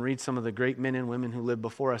biographies and read some of the great men and women who lived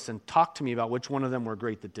before us and talk to me about which one of them were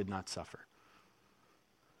great that did not suffer.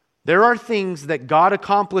 There are things that God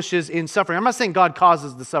accomplishes in suffering. I'm not saying God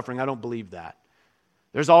causes the suffering. I don't believe that.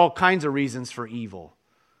 There's all kinds of reasons for evil,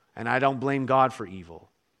 and I don't blame God for evil.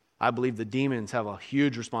 I believe the demons have a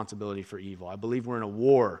huge responsibility for evil. I believe we're in a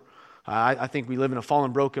war. I think we live in a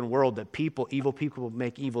fallen, broken world that evil people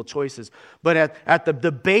make evil choices. But at the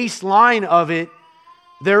baseline of it,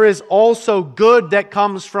 there is also good that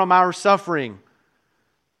comes from our suffering.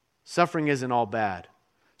 Suffering isn't all bad.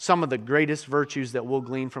 Some of the greatest virtues that we'll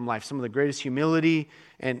glean from life, some of the greatest humility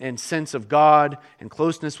and sense of God and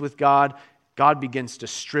closeness with God, God begins to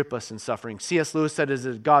strip us in suffering. C.S. Lewis said it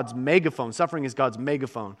is God's megaphone. Suffering is God's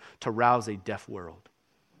megaphone to rouse a deaf world.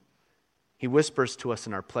 He whispers to us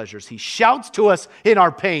in our pleasures. He shouts to us in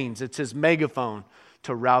our pains. It's his megaphone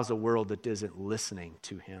to rouse a world that isn't listening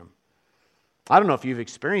to him. I don't know if you've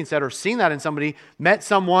experienced that or seen that in somebody, met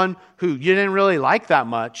someone who you didn't really like that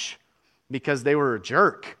much because they were a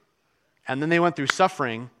jerk. And then they went through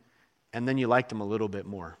suffering, and then you liked them a little bit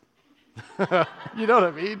more. You know what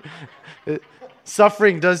I mean?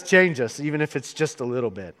 Suffering does change us, even if it's just a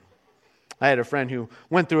little bit. I had a friend who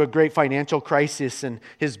went through a great financial crisis in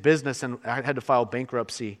his business and had to file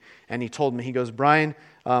bankruptcy. And he told me, he goes, Brian,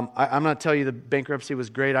 I'm not telling you the bankruptcy was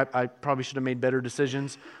great. I probably should have made better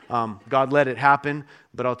decisions. God let it happen.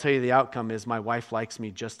 But I'll tell you the outcome is my wife likes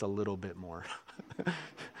me just a little bit more.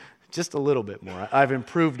 Just a little bit more. I've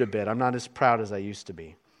improved a bit. I'm not as proud as I used to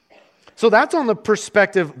be. So that's on the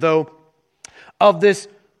perspective, though, of this,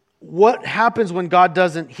 what happens when God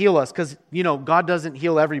doesn't heal us? Because, God doesn't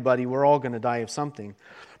heal everybody. We're all going to die of something.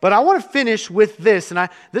 But I want to finish with this, and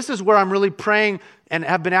this is where I'm really praying and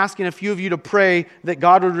have been asking a few of you to pray that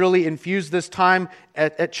God would really infuse this time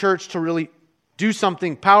at church to really do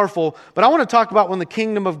something powerful. But I want to talk about when the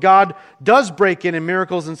kingdom of God does break in and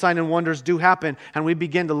miracles and signs and wonders do happen, and we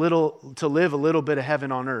begin to live a little bit of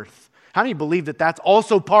heaven on earth. How many believe that that's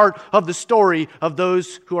also part of the story of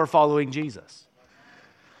those who are following Jesus?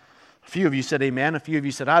 A few of you said amen. A few of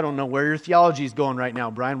you said, I don't know where your theology is going right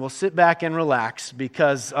now, Brian. Well, sit back and relax,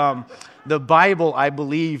 because the Bible, I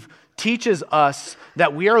believe, teaches us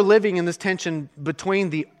that we are living in this tension between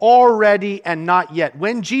the already and not yet.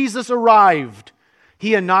 When Jesus arrived,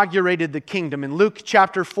 he inaugurated the kingdom. In Luke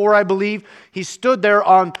chapter 4, I believe, he stood there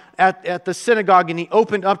at the synagogue and he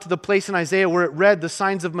opened up to the place in Isaiah where it read the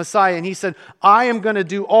signs of Messiah. And he said, I am going to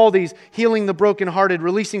do all these, healing the brokenhearted,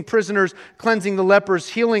 releasing prisoners, cleansing the lepers,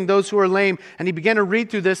 healing those who are lame. And he began to read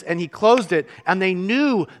through this and he closed it. And they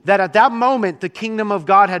knew that at that moment, the kingdom of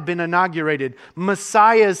God had been inaugurated.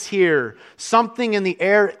 Messiah's here. Something in the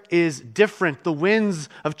air is different. The winds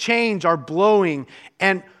of change are blowing.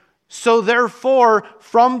 And so therefore,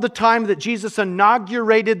 from the time that Jesus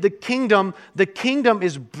inaugurated the kingdom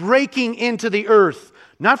is breaking into the earth.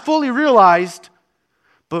 Not fully realized,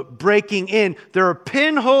 but breaking in. There are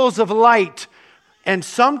pinholes of light. And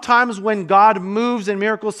sometimes when God moves in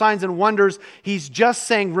miracle signs and wonders, he's just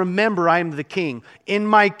saying, remember, I am the king in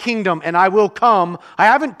my kingdom and I will come. I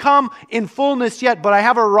haven't come in fullness yet, but I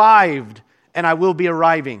have arrived and I will be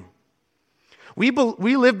arriving. We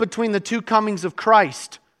live between the two comings of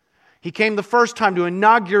Christ. He came the first time to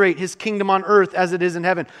inaugurate his kingdom on earth as it is in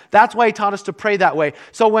heaven. That's why he taught us to pray that way.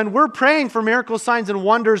 So when we're praying for miracles, signs, and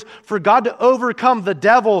wonders, for God to overcome the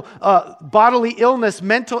devil, bodily illness,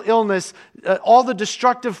 mental illness, all the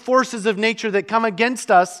destructive forces of nature that come against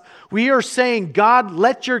us, we are saying, God,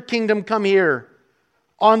 let your kingdom come here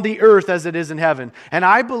on the earth as it is in heaven. And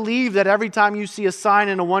I believe that every time you see a sign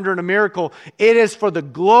and a wonder and a miracle, it is for the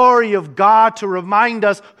glory of God to remind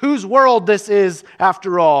us whose world this is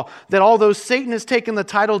after all. That although Satan has taken the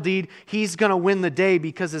title deed, he's going to win the day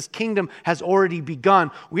because his kingdom has already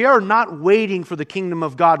begun. We are not waiting for the kingdom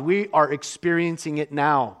of God. We are experiencing it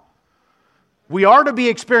now. We are to be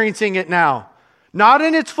experiencing it now. Not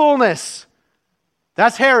in its fullness.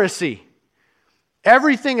 That's heresy.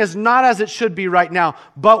 Everything is not as it should be right now,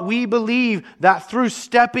 but we believe that through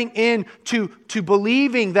stepping in to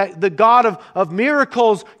believing that the God of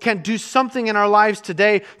miracles can do something in our lives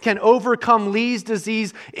today, can overcome Lee's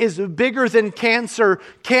disease, is bigger than cancer,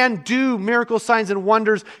 can do miracle signs and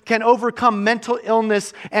wonders, can overcome mental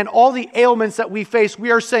illness and all the ailments that we face.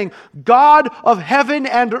 We are saying, God of heaven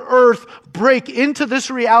and earth, break into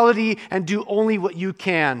this reality and do only what you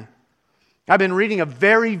can. I've been reading a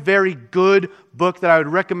very, very good book that I would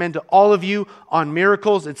recommend to all of you on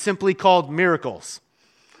miracles. It's simply called Miracles.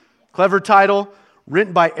 Clever title,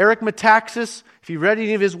 written by Eric Metaxas. If you read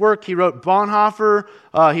any of his work, he wrote Bonhoeffer.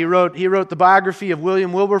 He wrote the biography of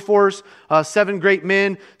William Wilberforce, Seven Great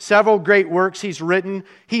Men, several great works he's written.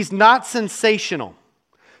 He's not sensational.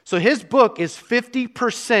 So his book is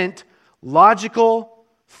 50% logical,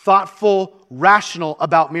 thoughtful, rational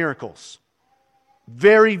about miracles.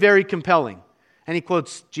 Very, very compelling. And he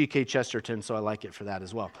quotes G.K. Chesterton, so I like it for that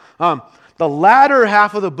as well. The latter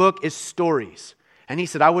half of the book is stories. And he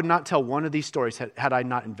said, I would not tell one of these stories had I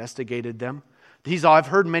not investigated them. I've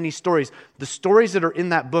heard many stories. The stories that are in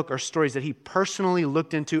that book are stories that he personally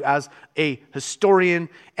looked into as a historian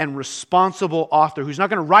and responsible author who's not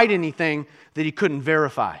going to write anything that he couldn't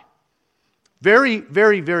verify. Very,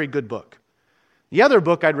 very, very good book. The other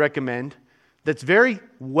book I'd recommend that's very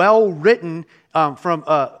well written from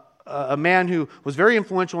a man who was very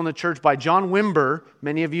influential in the church by John Wimber.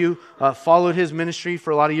 Many of you followed his ministry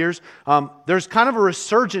for a lot of years. There's kind of a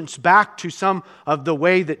resurgence back to some of the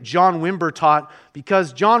way that John Wimber taught,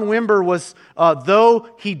 because John Wimber was, though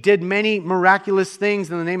he did many miraculous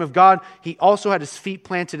things in the name of God, he also had his feet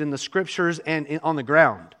planted in the scriptures and on the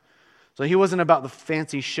ground. So he wasn't about the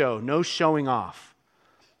fancy show, no showing off.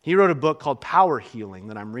 He wrote a book called Power Healing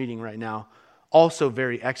that I'm reading right now. Also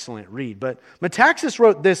very excellent read. But Metaxas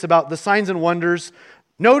wrote this about the signs and wonders.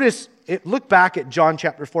 Notice, look back at John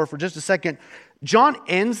chapter 4 for just a second. John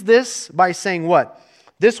ends this by saying what?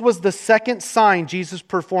 This was the second sign Jesus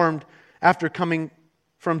performed after coming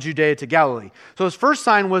from Judea to Galilee. So his first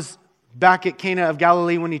sign was back at Cana of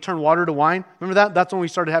Galilee when he turned water to wine. Remember that? That's when we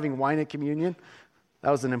started having wine at communion.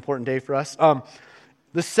 That was an important day for us.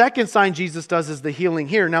 The second sign Jesus does is the healing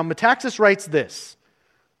here. Now, Metaxas writes this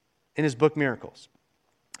in his book Miracles.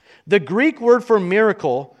 The Greek word for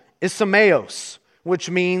miracle is semeos, which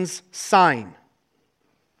means sign.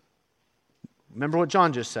 Remember what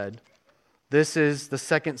John just said. This is the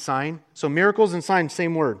second sign. So miracles and sign,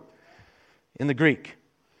 same word in the Greek.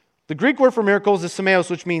 The Greek word for miracles is semeos,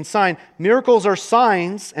 which means sign. Miracles are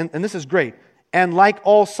signs, and this is great. And like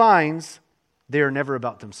all signs, they are never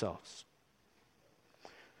about themselves.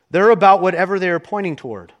 They're about whatever they are pointing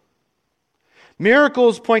toward.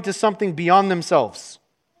 Miracles point to something beyond themselves.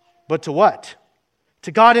 But to what?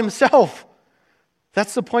 To God Himself.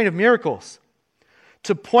 That's the point of miracles.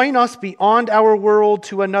 To point us beyond our world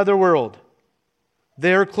to another world.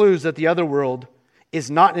 They are clues that the other world is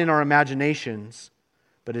not in our imaginations,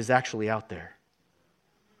 but is actually out there.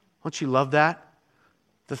 Don't you love that?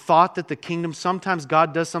 The thought that the kingdom, sometimes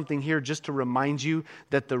God does something here just to remind you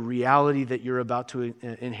that the reality that you're about to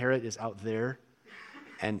inherit is out there.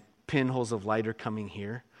 And pinholes of light are coming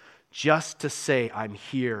here, just to say, I'm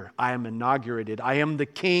here, I am inaugurated, I am the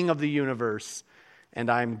king of the universe, and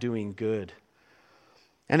I'm doing good.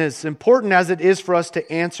 And as important as it is for us to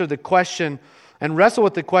answer the question and wrestle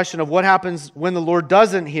with the question of what happens when the Lord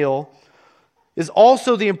doesn't heal, is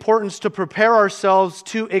also the importance to prepare ourselves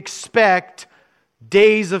to expect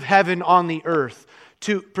days of heaven on the earth,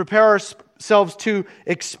 to prepare ourselves to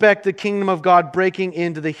expect the kingdom of God breaking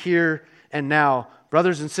into the here and now.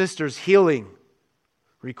 Brothers and sisters, healing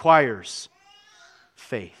requires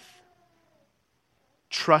faith.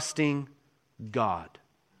 Trusting God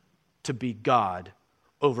to be God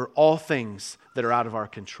over all things that are out of our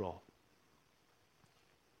control.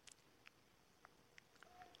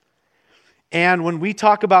 And when we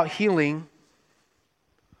talk about healing,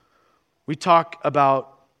 we talk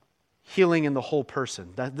about healing in the whole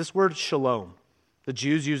person. This word shalom, the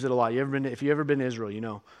Jews use it a lot. If you've ever been to Israel, you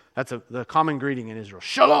know that's the common greeting in Israel.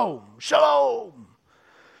 Shalom, shalom,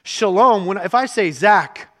 shalom. If I say,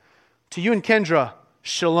 Zach, to you and Kendra,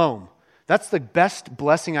 shalom, that's the best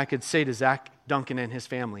blessing I could say to Zach Duncan and his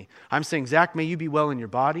family. I'm saying, Zach, may you be well in your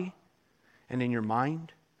body and in your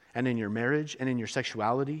mind and in your marriage and in your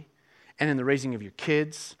sexuality and in the raising of your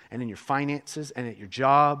kids and in your finances and at your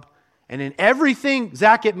job and in everything,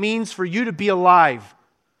 Zach, it means for you to be alive.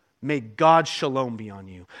 May God's shalom be on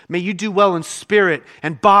you. May you do well in spirit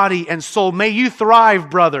and body and soul. May you thrive,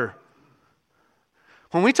 brother.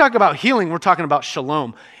 When we talk about healing, we're talking about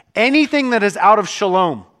shalom. Anything that is out of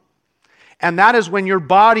shalom, and that is when your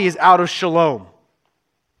body is out of shalom,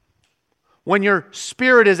 when your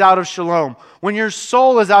spirit is out of shalom, when your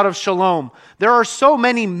soul is out of shalom. There are so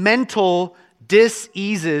many mental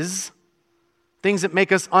diseases, things that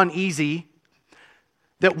make us uneasy,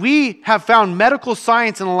 that we have found medical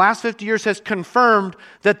science in the last 50 years has confirmed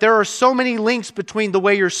that there are so many links between the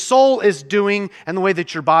way your soul is doing and the way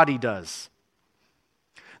that your body does.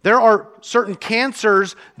 There are certain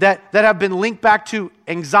cancers that have been linked back to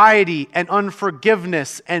anxiety and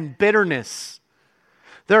unforgiveness and bitterness.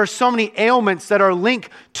 There are so many ailments that are linked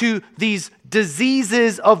to these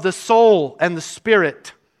diseases of the soul and the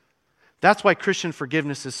spirit. That's why Christian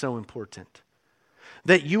forgiveness is so important.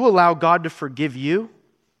 That you allow God to forgive you,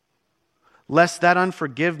 lest that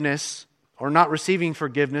unforgiveness or not receiving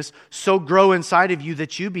forgiveness so grow inside of you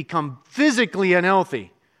that you become physically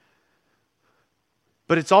unhealthy.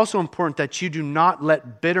 But it's also important that you do not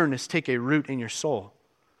let bitterness take a root in your soul.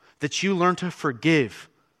 That you learn to forgive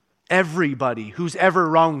everybody who's ever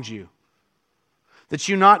wronged you. That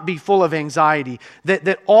you not be full of anxiety.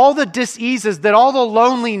 That all the diseases, that all the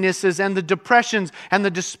lonelinesses and the depressions and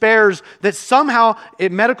the despairs, that somehow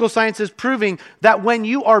medical science is proving that when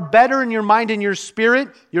you are better in your mind and your spirit,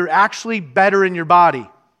 you're actually better in your body.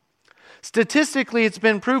 Statistically, it's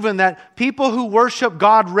been proven that people who worship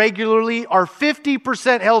God regularly are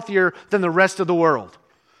 50% healthier than the rest of the world.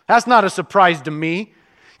 That's not a surprise to me.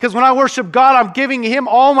 Because when I worship God, I'm giving Him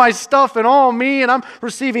all my stuff and all me, and I'm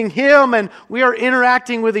receiving Him, and we are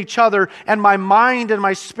interacting with each other, and my mind and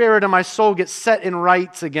my spirit and my soul get set in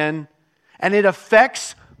rights again, and it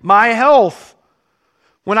affects my health.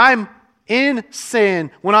 When I'm in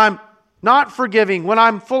sin, when I'm not forgiving, when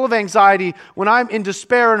I'm full of anxiety, when I'm in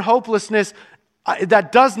despair and hopelessness,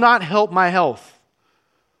 that does not help my health.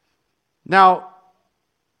 Now,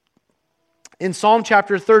 in Psalm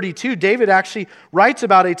chapter 32, David actually writes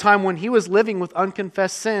about a time when he was living with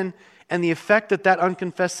unconfessed sin and the effect that that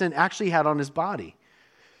unconfessed sin actually had on his body.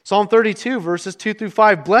 Psalm 32, verses 2 through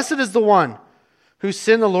 5, "Blessed is the one whose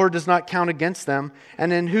sin the Lord does not count against them,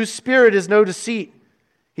 and in whose spirit is no deceit."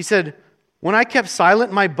 He said, "When I kept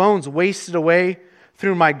silent, my bones wasted away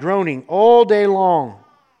through my groaning all day long.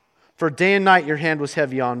 For day and night your hand was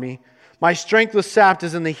heavy on me. My strength was sapped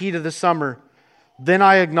as in the heat of the summer. Then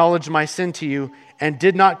I acknowledged my sin to you and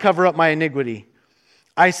did not cover up my iniquity.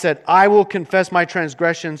 I said, I will confess my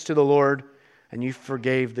transgressions to the Lord, and you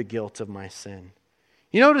forgave the guilt of my sin."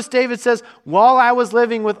 You notice David says, while I was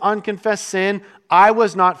living with unconfessed sin, I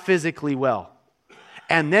was not physically well.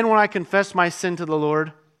 And then when I confessed my sin to the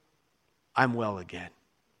Lord, I'm well again.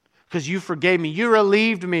 Because you forgave me. You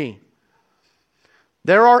relieved me.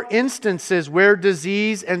 There are instances where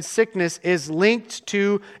disease and sickness is linked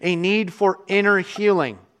to a need for inner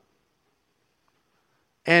healing.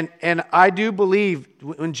 And I do believe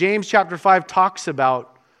when James chapter 5 talks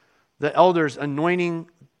about the elders anointing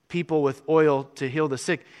people with oil to heal the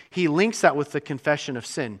sick, he links that with the confession of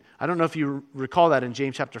sin. I don't know if you recall that in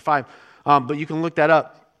James chapter 5, but you can look that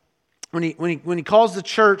up. When he calls the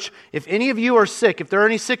church, if any of you are sick, if there are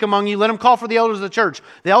any sick among you, let them call for the elders of the church.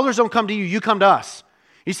 The elders don't come to you, you come to us.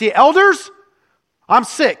 You see, elders, I'm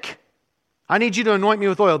sick. I need you to anoint me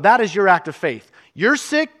with oil. That is your act of faith. You're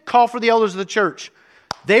sick, call for the elders of the church.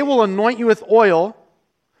 They will anoint you with oil,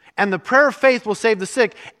 and the prayer of faith will save the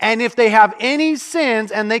sick. And if they have any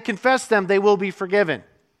sins and they confess them, they will be forgiven.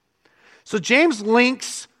 So James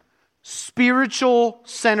links spiritual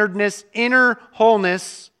centeredness, inner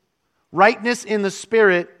wholeness, rightness in the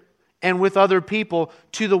spirit and with other people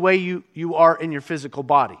to the way you are in your physical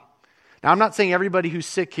body. Now, I'm not saying everybody who's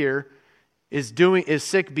sick here is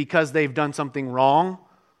sick because they've done something wrong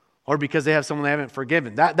or because they have someone they haven't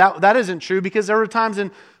forgiven. That isn't true, because there are times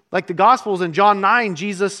in, like the Gospels, in John 9,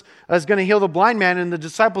 Jesus is going to heal the blind man, and the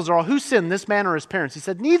disciples are all, who sinned, this man or his parents? He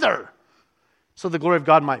said, neither. So the glory of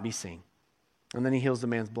God might be seen. And then he heals the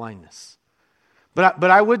man's blindness. But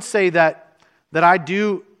I would say that I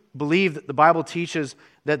do believe that the Bible teaches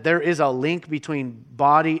that there is a link between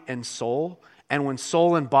body and soul, and when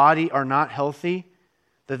soul and body are not healthy,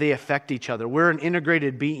 that they affect each other. We're an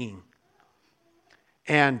integrated being.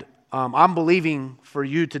 And I'm believing for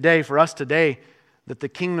you today, for us today, that the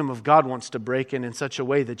kingdom of God wants to break in such a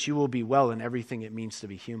way that you will be well in everything it means to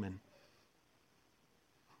be human.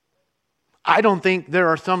 I don't think there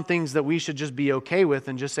are some things that we should just be okay with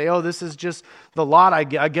and just say, oh, this is just the lot. I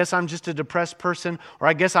guess I'm just a depressed person, or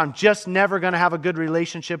I guess I'm just never going to have a good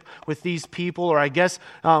relationship with these people, or I guess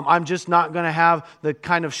I'm just not going to have the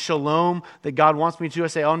kind of shalom that God wants me to. I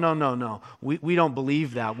say, oh, no. We don't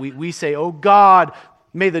believe that. We say, oh, God,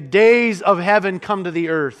 may the days of heaven come to the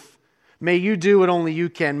earth. May you do what only you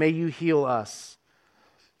can. May you heal us.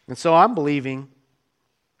 And so I'm believing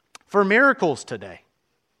for miracles today.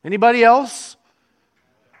 Anybody else?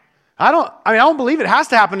 I don't believe it has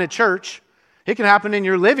to happen at church. It can happen in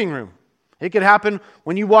your living room. It could happen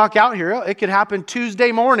when you walk out here. It could happen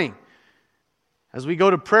Tuesday morning as we go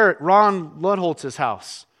to prayer at Ron Ludholtz's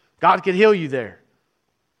house. God could heal you there.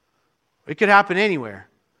 It could happen anywhere.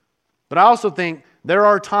 But I also think there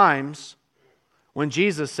are times when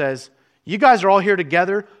Jesus says, you guys are all here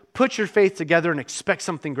together, put your faith together and expect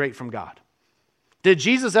something great from God. Did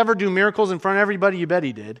Jesus ever do miracles in front of everybody? You bet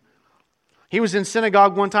he did. He was in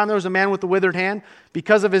synagogue one time. There was a man with a withered hand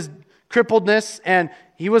because of his crippledness, and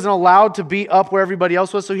he wasn't allowed to be up where everybody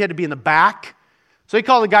else was, so he had to be in the back. So he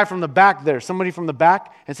called a guy from the back there, somebody from the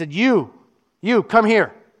back, and said, you, come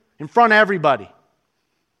here in front of everybody.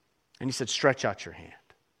 And he said, stretch out your hand.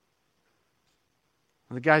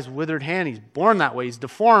 And the guy's withered hand, he's born that way, he's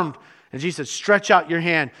deformed. And Jesus said, stretch out your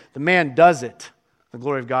hand. The man does it. The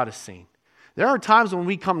glory of God is seen. There are times when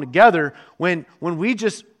we come together, when we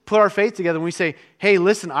just put our faith together and we say, hey,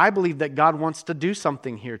 listen, I believe that God wants to do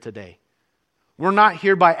something here today. We're not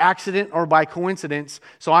here by accident or by coincidence.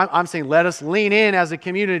 So I'm saying let us lean in as a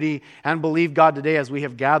community and believe God today as we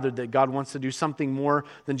have gathered that God wants to do something more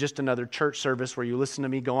than just another church service where you listen to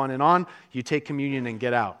me go on and on, you take communion and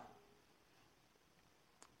get out.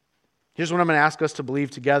 Here's what I'm going to ask us to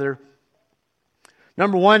believe together.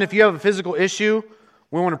 Number one, if you have a physical issue,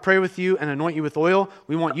 we want to pray with you and anoint you with oil.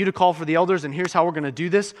 We want you to call for the elders, and here's how we're going to do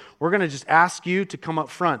this. We're going to just ask you to come up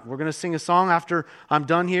front. We're going to sing a song after I'm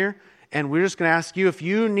done here, and we're just going to ask you, if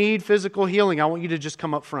you need physical healing, I want you to just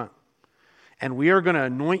come up front. And we are going to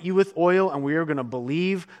anoint you with oil, and we are going to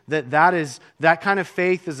believe that kind of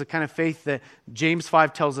faith is the kind of faith that James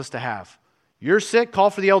 5 tells us to have. You're sick, call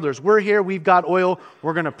for the elders. We're here, we've got oil,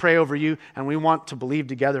 we're going to pray over you, and we want to believe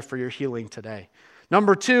together for your healing today.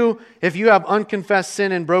 Number two, if you have unconfessed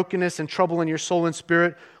sin and brokenness and trouble in your soul and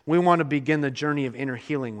spirit, we want to begin the journey of inner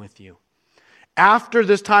healing with you. After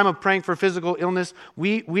this time of praying for physical illness,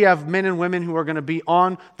 we have men and women who are going to be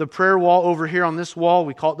on the prayer wall over here on this wall.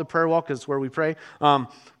 We call it the prayer wall because it's where we pray. There's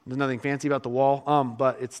nothing fancy about the wall,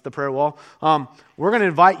 but it's the prayer wall. We're going to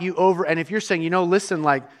invite you over, and if you're saying, listen,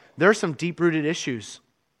 there are some deep-rooted issues.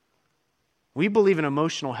 We believe in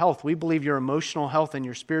emotional health. We believe your emotional health and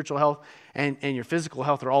your spiritual health and your physical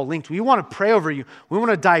health are all linked. We want to pray over you. We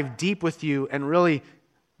want to dive deep with you and really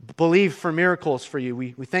believe for miracles for you.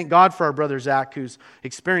 We thank God for our brother Zach, who's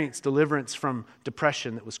experienced deliverance from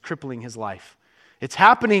depression that was crippling his life. It's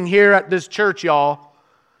happening here at this church, y'all.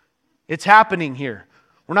 It's happening here.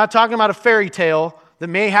 We're not talking about a fairy tale that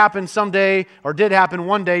may happen someday or did happen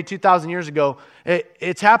one day 2,000 years ago.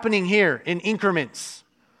 It's happening here in increments.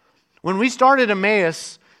 When we started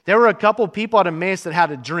Emmaus, there were a couple of people at Emmaus that had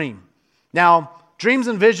a dream. Now, dreams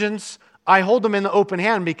and visions, I hold them in the open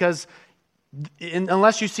hand because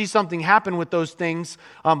unless you see something happen with those things,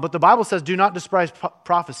 but the Bible says do not despise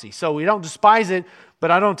prophecy. So we don't despise it, but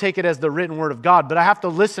I don't take it as the written word of God. But I have to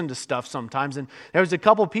listen to stuff sometimes. And there was a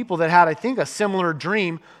couple of people that had, I think, a similar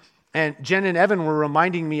dream, and Jen and Evan were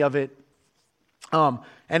reminding me of it. And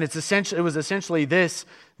it was essentially this.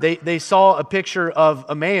 They saw a picture of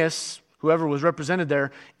Emmaus, whoever was represented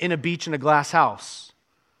there, in a beach in a glass house.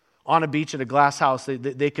 On a beach in a glass house.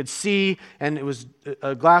 They could see, and it was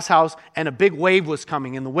a glass house, and a big wave was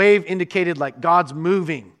coming. And the wave indicated like God's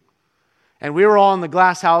moving. And we were all in the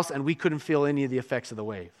glass house, and we couldn't feel any of the effects of the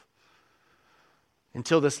wave.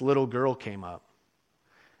 Until this little girl came up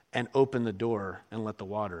and opened the door and let the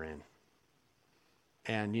water in.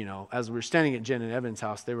 And, as we were standing at Jen and Evan's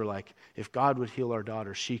house, they were like, if God would heal our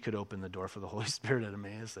daughter, she could open the door for the Holy Spirit at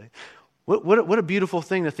Emmaus. What a beautiful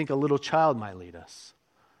thing to think a little child might lead us.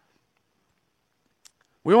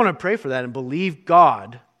 We want to pray for that and believe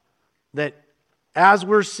God that as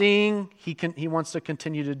we're seeing, He wants to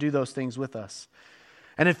continue to do those things with us.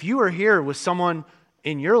 And if you are here with someone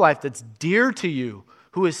in your life that's dear to you,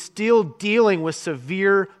 who is still dealing with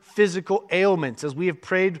severe physical ailments, as we have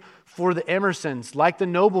prayed for the Emersons, like the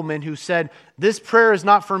nobleman who said, this prayer is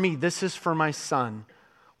not for me, this is for my son.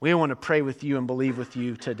 We want to pray with you and believe with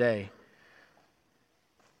you today.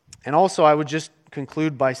 And also, I would just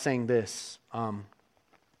conclude by saying this.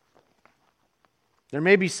 There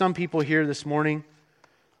may be some people here this morning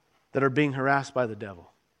that are being harassed by the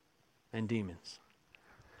devil and demons.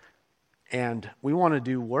 And we want to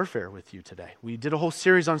do warfare with you today. We did a whole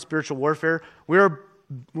series on spiritual warfare. We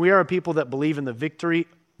are a people that believe in the victory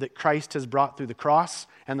that Christ has brought through the cross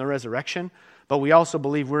and the resurrection. But we also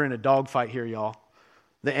believe we're in a dogfight here, y'all.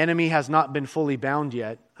 The enemy has not been fully bound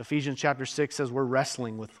yet. Ephesians chapter 6 says we're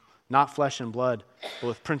wrestling with not flesh and blood, but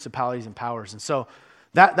with principalities and powers. And so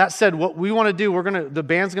that said, what we want to do, the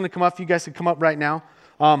band's going to come up. You guys can come up right now.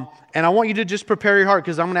 And I want you to just prepare your heart,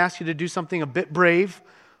 because I'm going to ask you to do something a bit brave.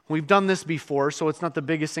 We've done this before, so it's not the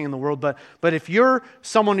biggest thing in the world. But if you're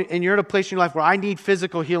someone and you're at a place in your life where I need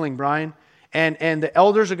physical healing, Brian, and the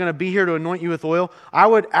elders are going to be here to anoint you with oil, I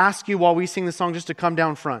would ask you while we sing the song just to come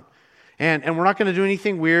down front. And we're not going to do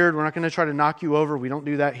anything weird. We're not going to try to knock you over. We don't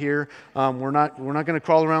do that here. We're not going to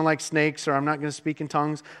crawl around like snakes, or I'm not going to speak in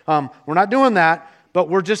tongues. We're not doing that. But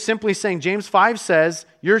we're just simply saying, James 5 says,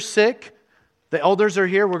 you're sick. The elders are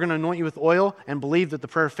here. We're going to anoint you with oil and believe that the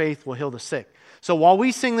prayer of faith will heal the sick. So while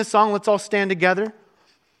we sing this song, let's all stand together.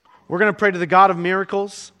 We're going to pray to the God of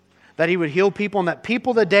miracles that He would heal people, and that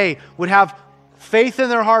people today would have faith in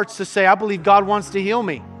their hearts to say, I believe God wants to heal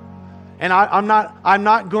me. And I'm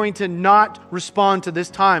not going to not respond to this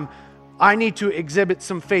time. I need to exhibit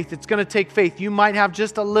some faith. It's going to take faith. You might have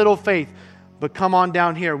just a little faith, but come on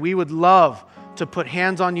down here. We would love to put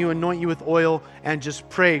hands on you, anoint you with oil, and just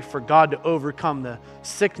pray for God to overcome the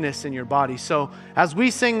sickness in your body. So as we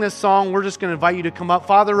sing this song, we're just going to invite you to come up.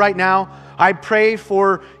 Father, right now, I pray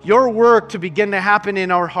for your work to begin to happen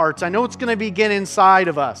in our hearts. I know it's going to begin inside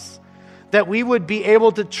of us, that we would be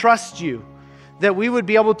able to trust you, that we would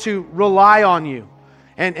be able to rely on you.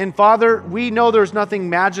 And Father, we know there's nothing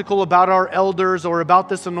magical about our elders or about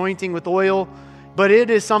this anointing with oil, but it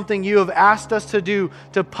is something you have asked us to do,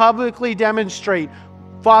 to publicly demonstrate.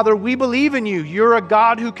 Father, we believe in you. You're a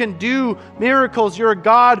God who can do miracles. You're a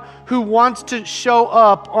God who wants to show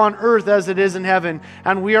up on earth as it is in heaven.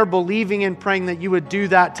 And we are believing and praying that you would do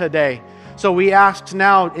that today. So we ask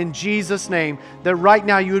now in Jesus' name that right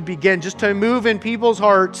now you would begin just to move in people's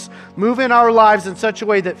hearts, move in our lives in such a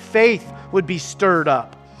way that faith would be stirred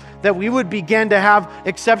up. That we would begin to have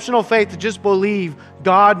exceptional faith to just believe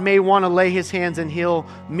God may want to lay His hands and heal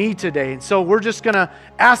me today. And so we're just going to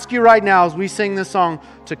ask you right now as we sing this song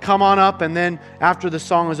to come on up. And then after the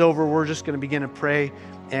song is over, we're just going to begin to pray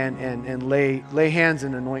and lay hands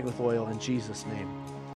and anoint with oil in Jesus' name.